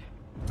 kid.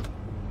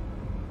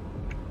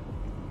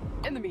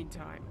 In the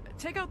meantime,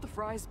 take out the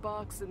fries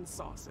box and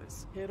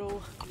sauces.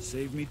 It'll...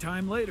 Save me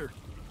time later.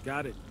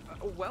 Got it.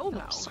 Well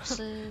now.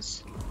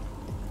 Sauces.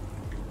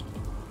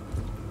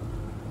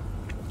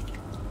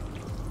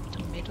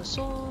 Tomato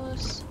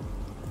sauce.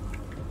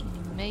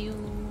 Mayo.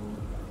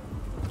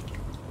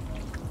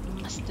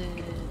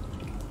 Mustard.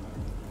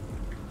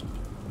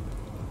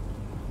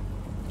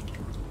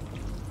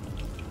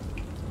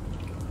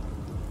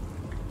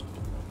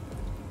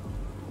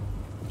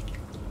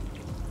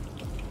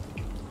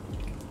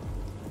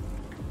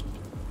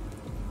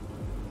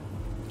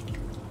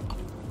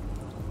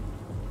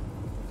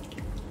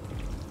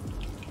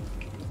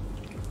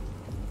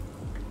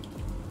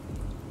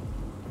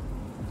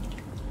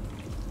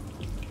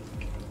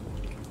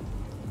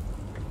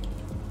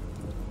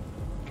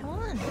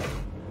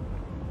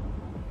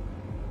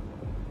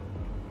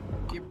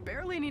 You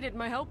barely needed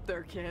my help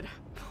there, kid.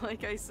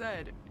 Like I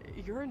said,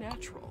 you're a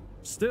natural.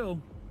 Still,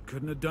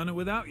 couldn't have done it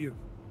without you.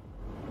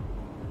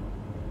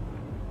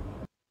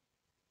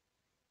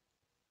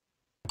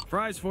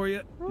 Fries for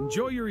you.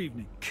 Enjoy your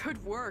evening.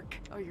 Good work.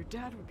 Oh, your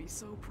dad would be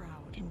so proud.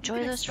 Enjoy you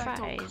can those expect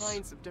all fries.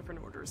 kinds of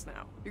different orders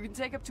now. You can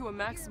take up to a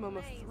maximum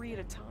of 3 at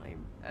a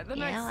time. The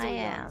Yeah, night's I still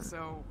young, am.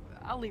 so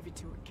I'll leave you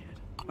to it, kid.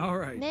 All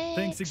right.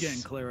 Thanks Next.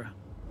 again, Clara.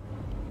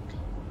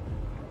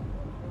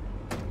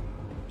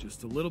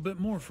 Just a little bit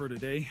more for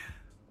today.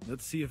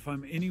 Let's see if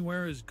I'm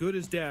anywhere as good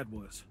as Dad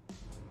was.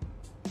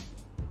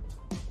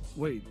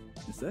 Wait,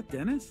 is that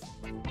Dennis?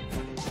 Oh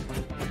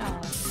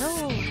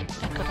no, I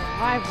got a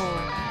rival.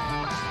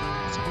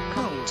 It's a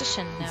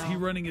competition Oh, is now. he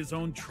running his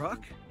own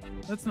truck?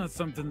 That's not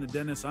something the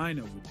Dennis I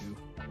know would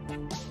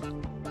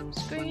do.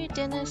 Screw you,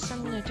 Dennis.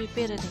 I'm gonna do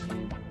better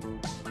than you.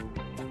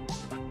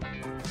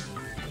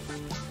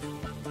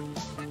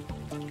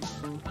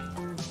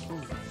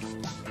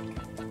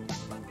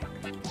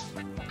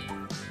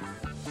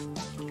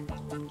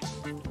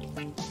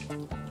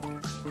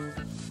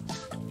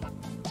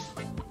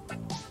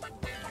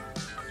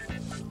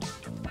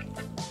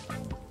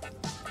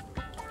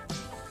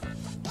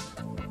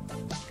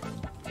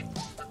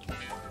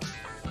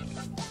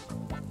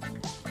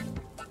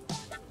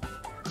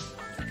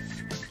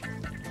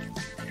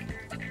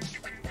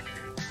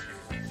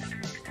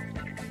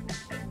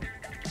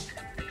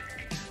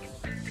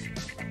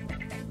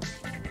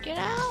 Get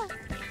out!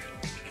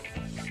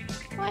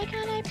 Why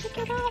can't I pick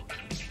it up?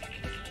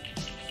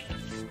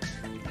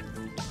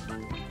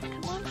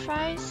 Come on,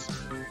 fries.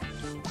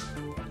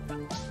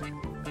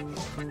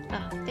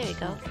 Oh, there we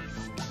go.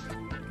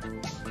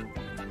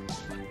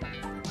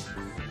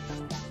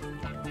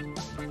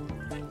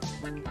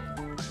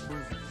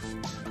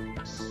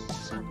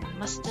 Some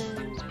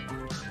mustard.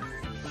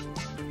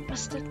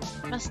 Mustard.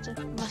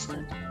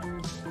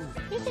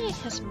 Who the heck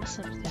has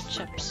mustard with their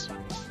chips?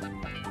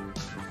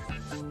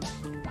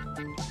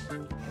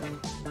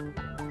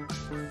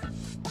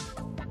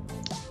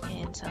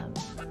 And some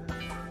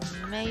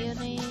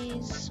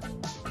mayonnaise.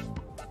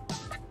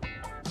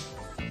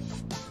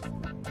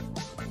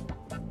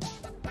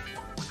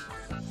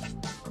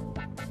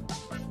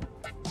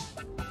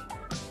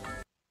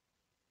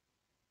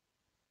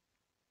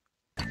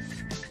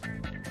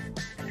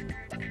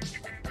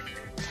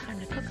 Time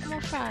to cook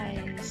more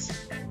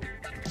fries.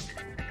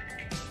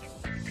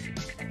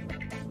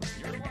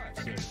 Your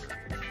lifesaver.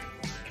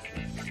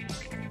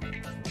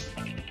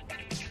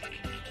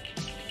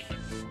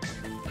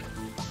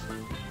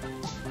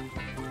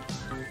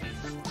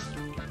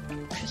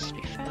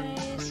 Crispy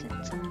fries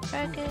and some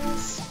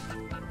burgers.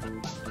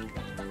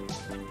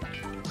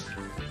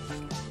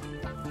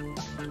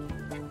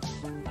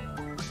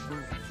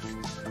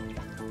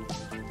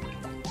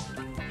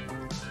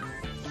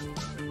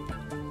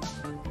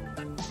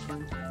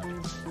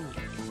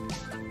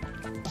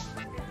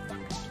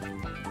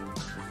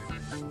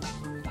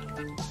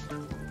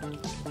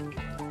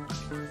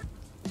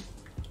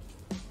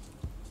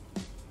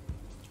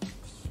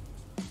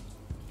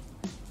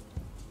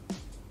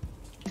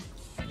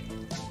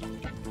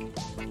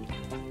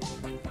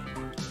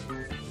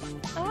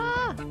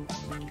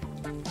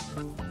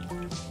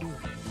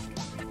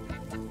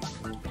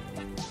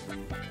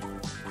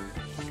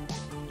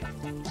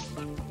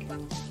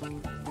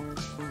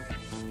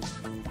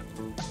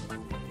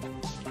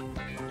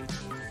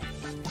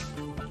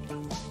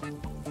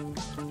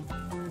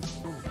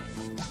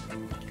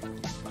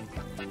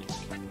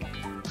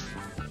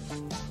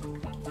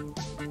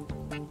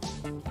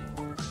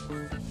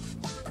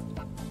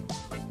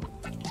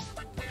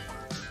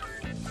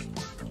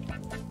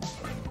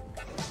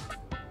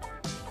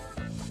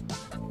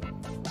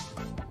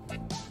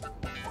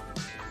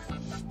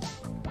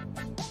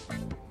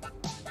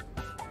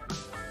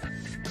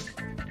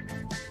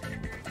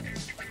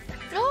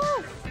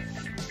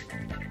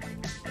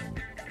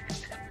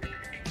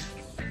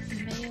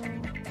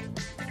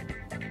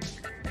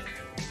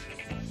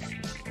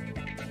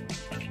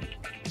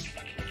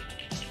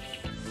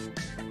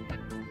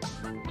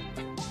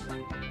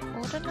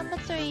 Order number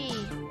 3.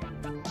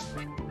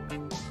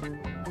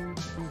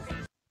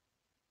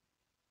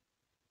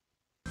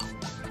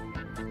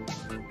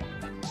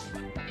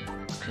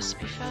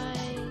 Crispy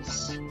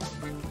fries.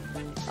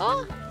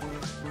 Oh!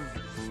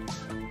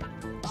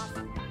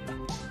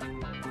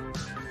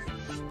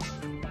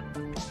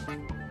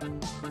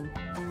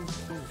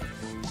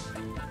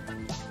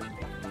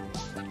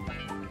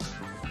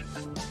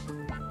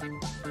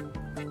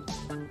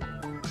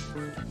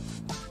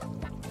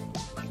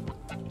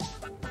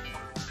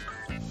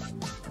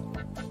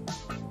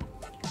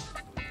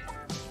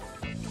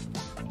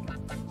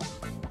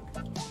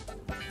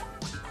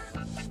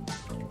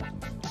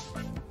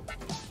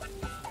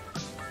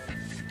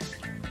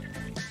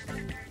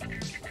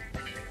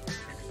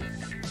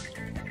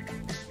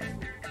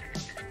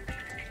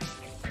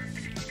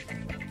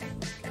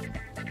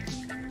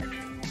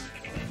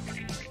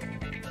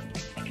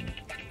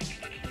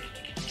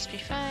 Crispy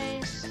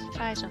fries,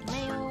 fries of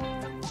mayo.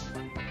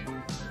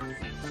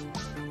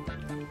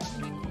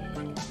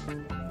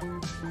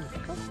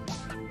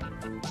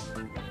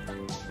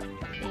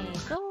 There you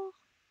go.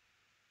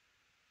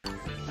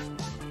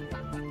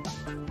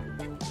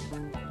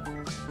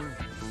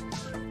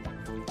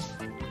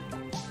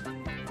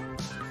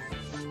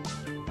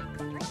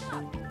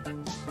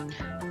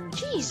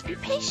 Jeez, be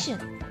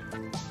patient.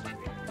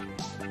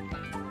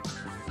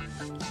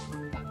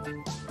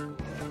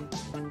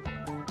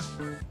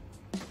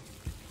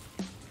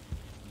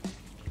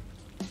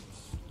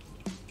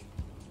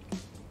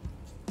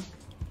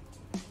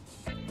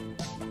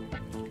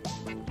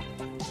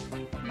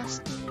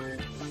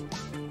 Mustard.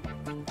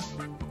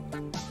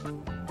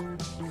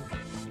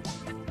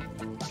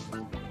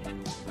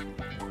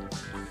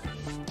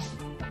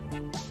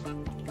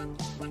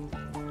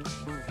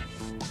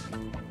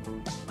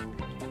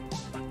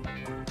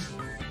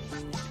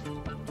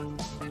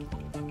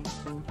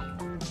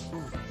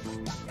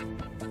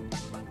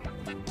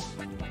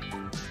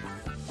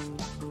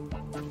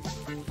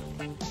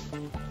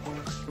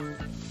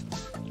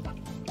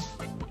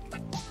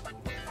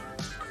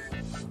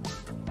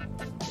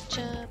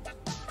 Ketchup.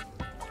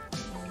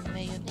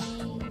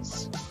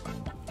 Mayonnaise.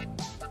 There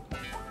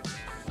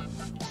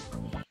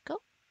you go.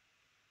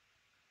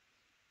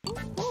 Ooh,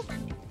 ooh.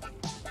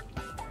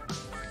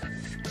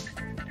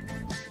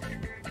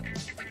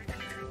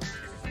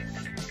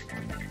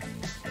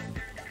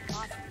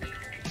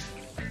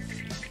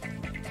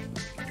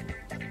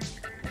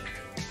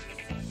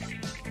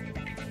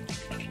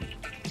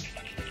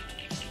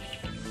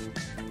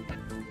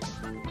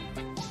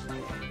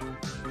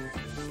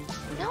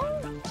 No.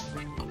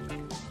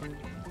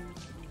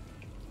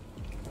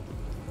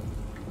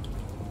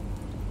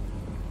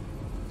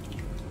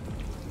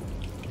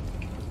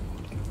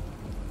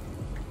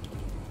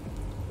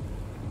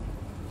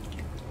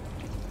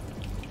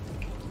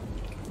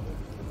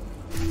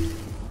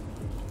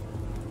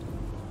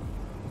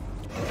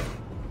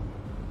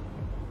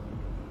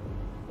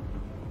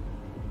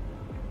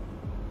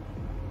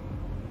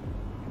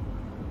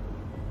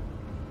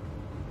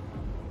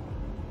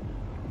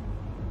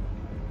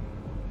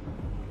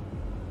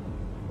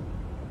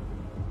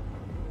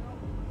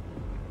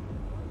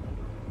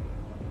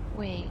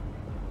 Wait,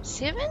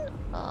 7?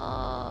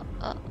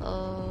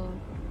 Uh-oh.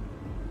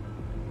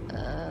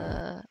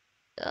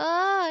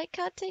 I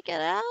can't take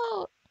it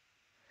out.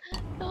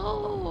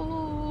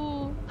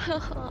 No.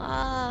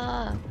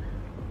 Ah.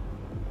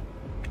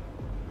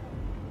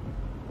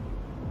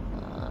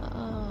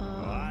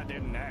 I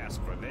didn't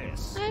ask for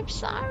this. I'm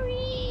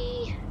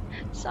sorry.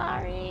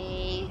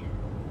 Sorry.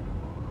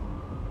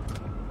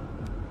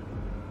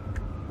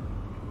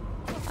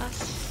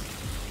 Us.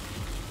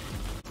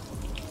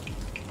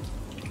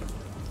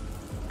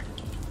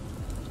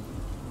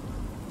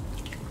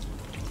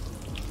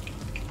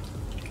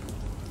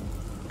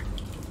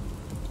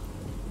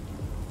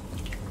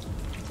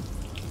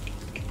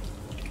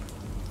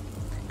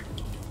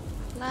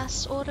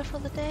 Last order for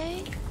the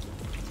day.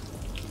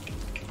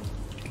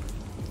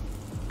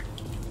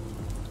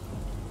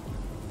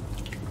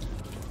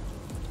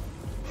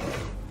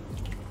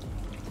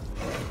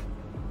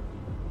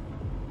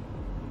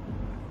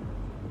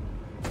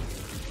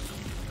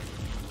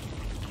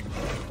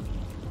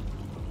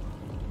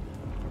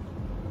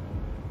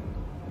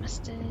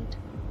 Mustard,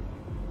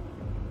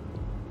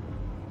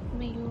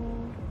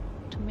 mayo,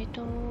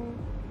 tomato.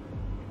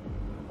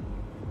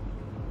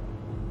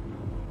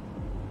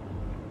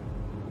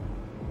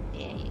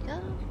 There you go.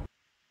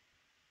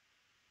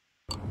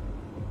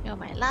 You're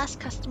my last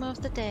customer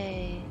of the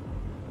day.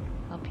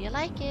 Hope you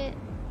like it.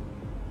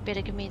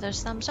 Better give me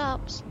those thumbs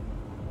ups.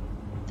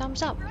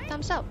 Thumbs up,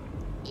 thumbs up.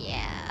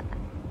 Yeah.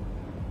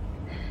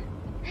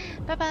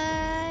 Bye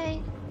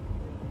bye.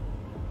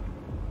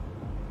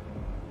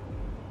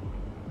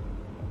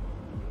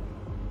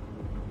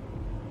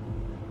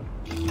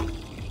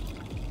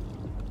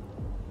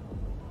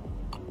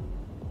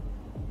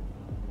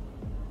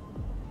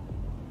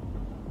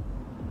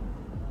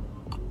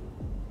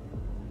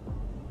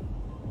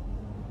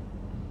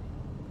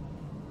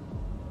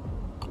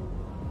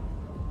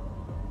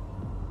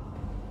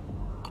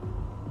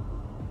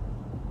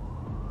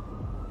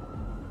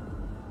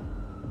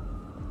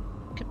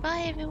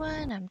 Bye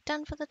everyone, I'm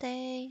done for the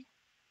day.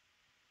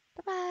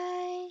 Bye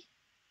bye.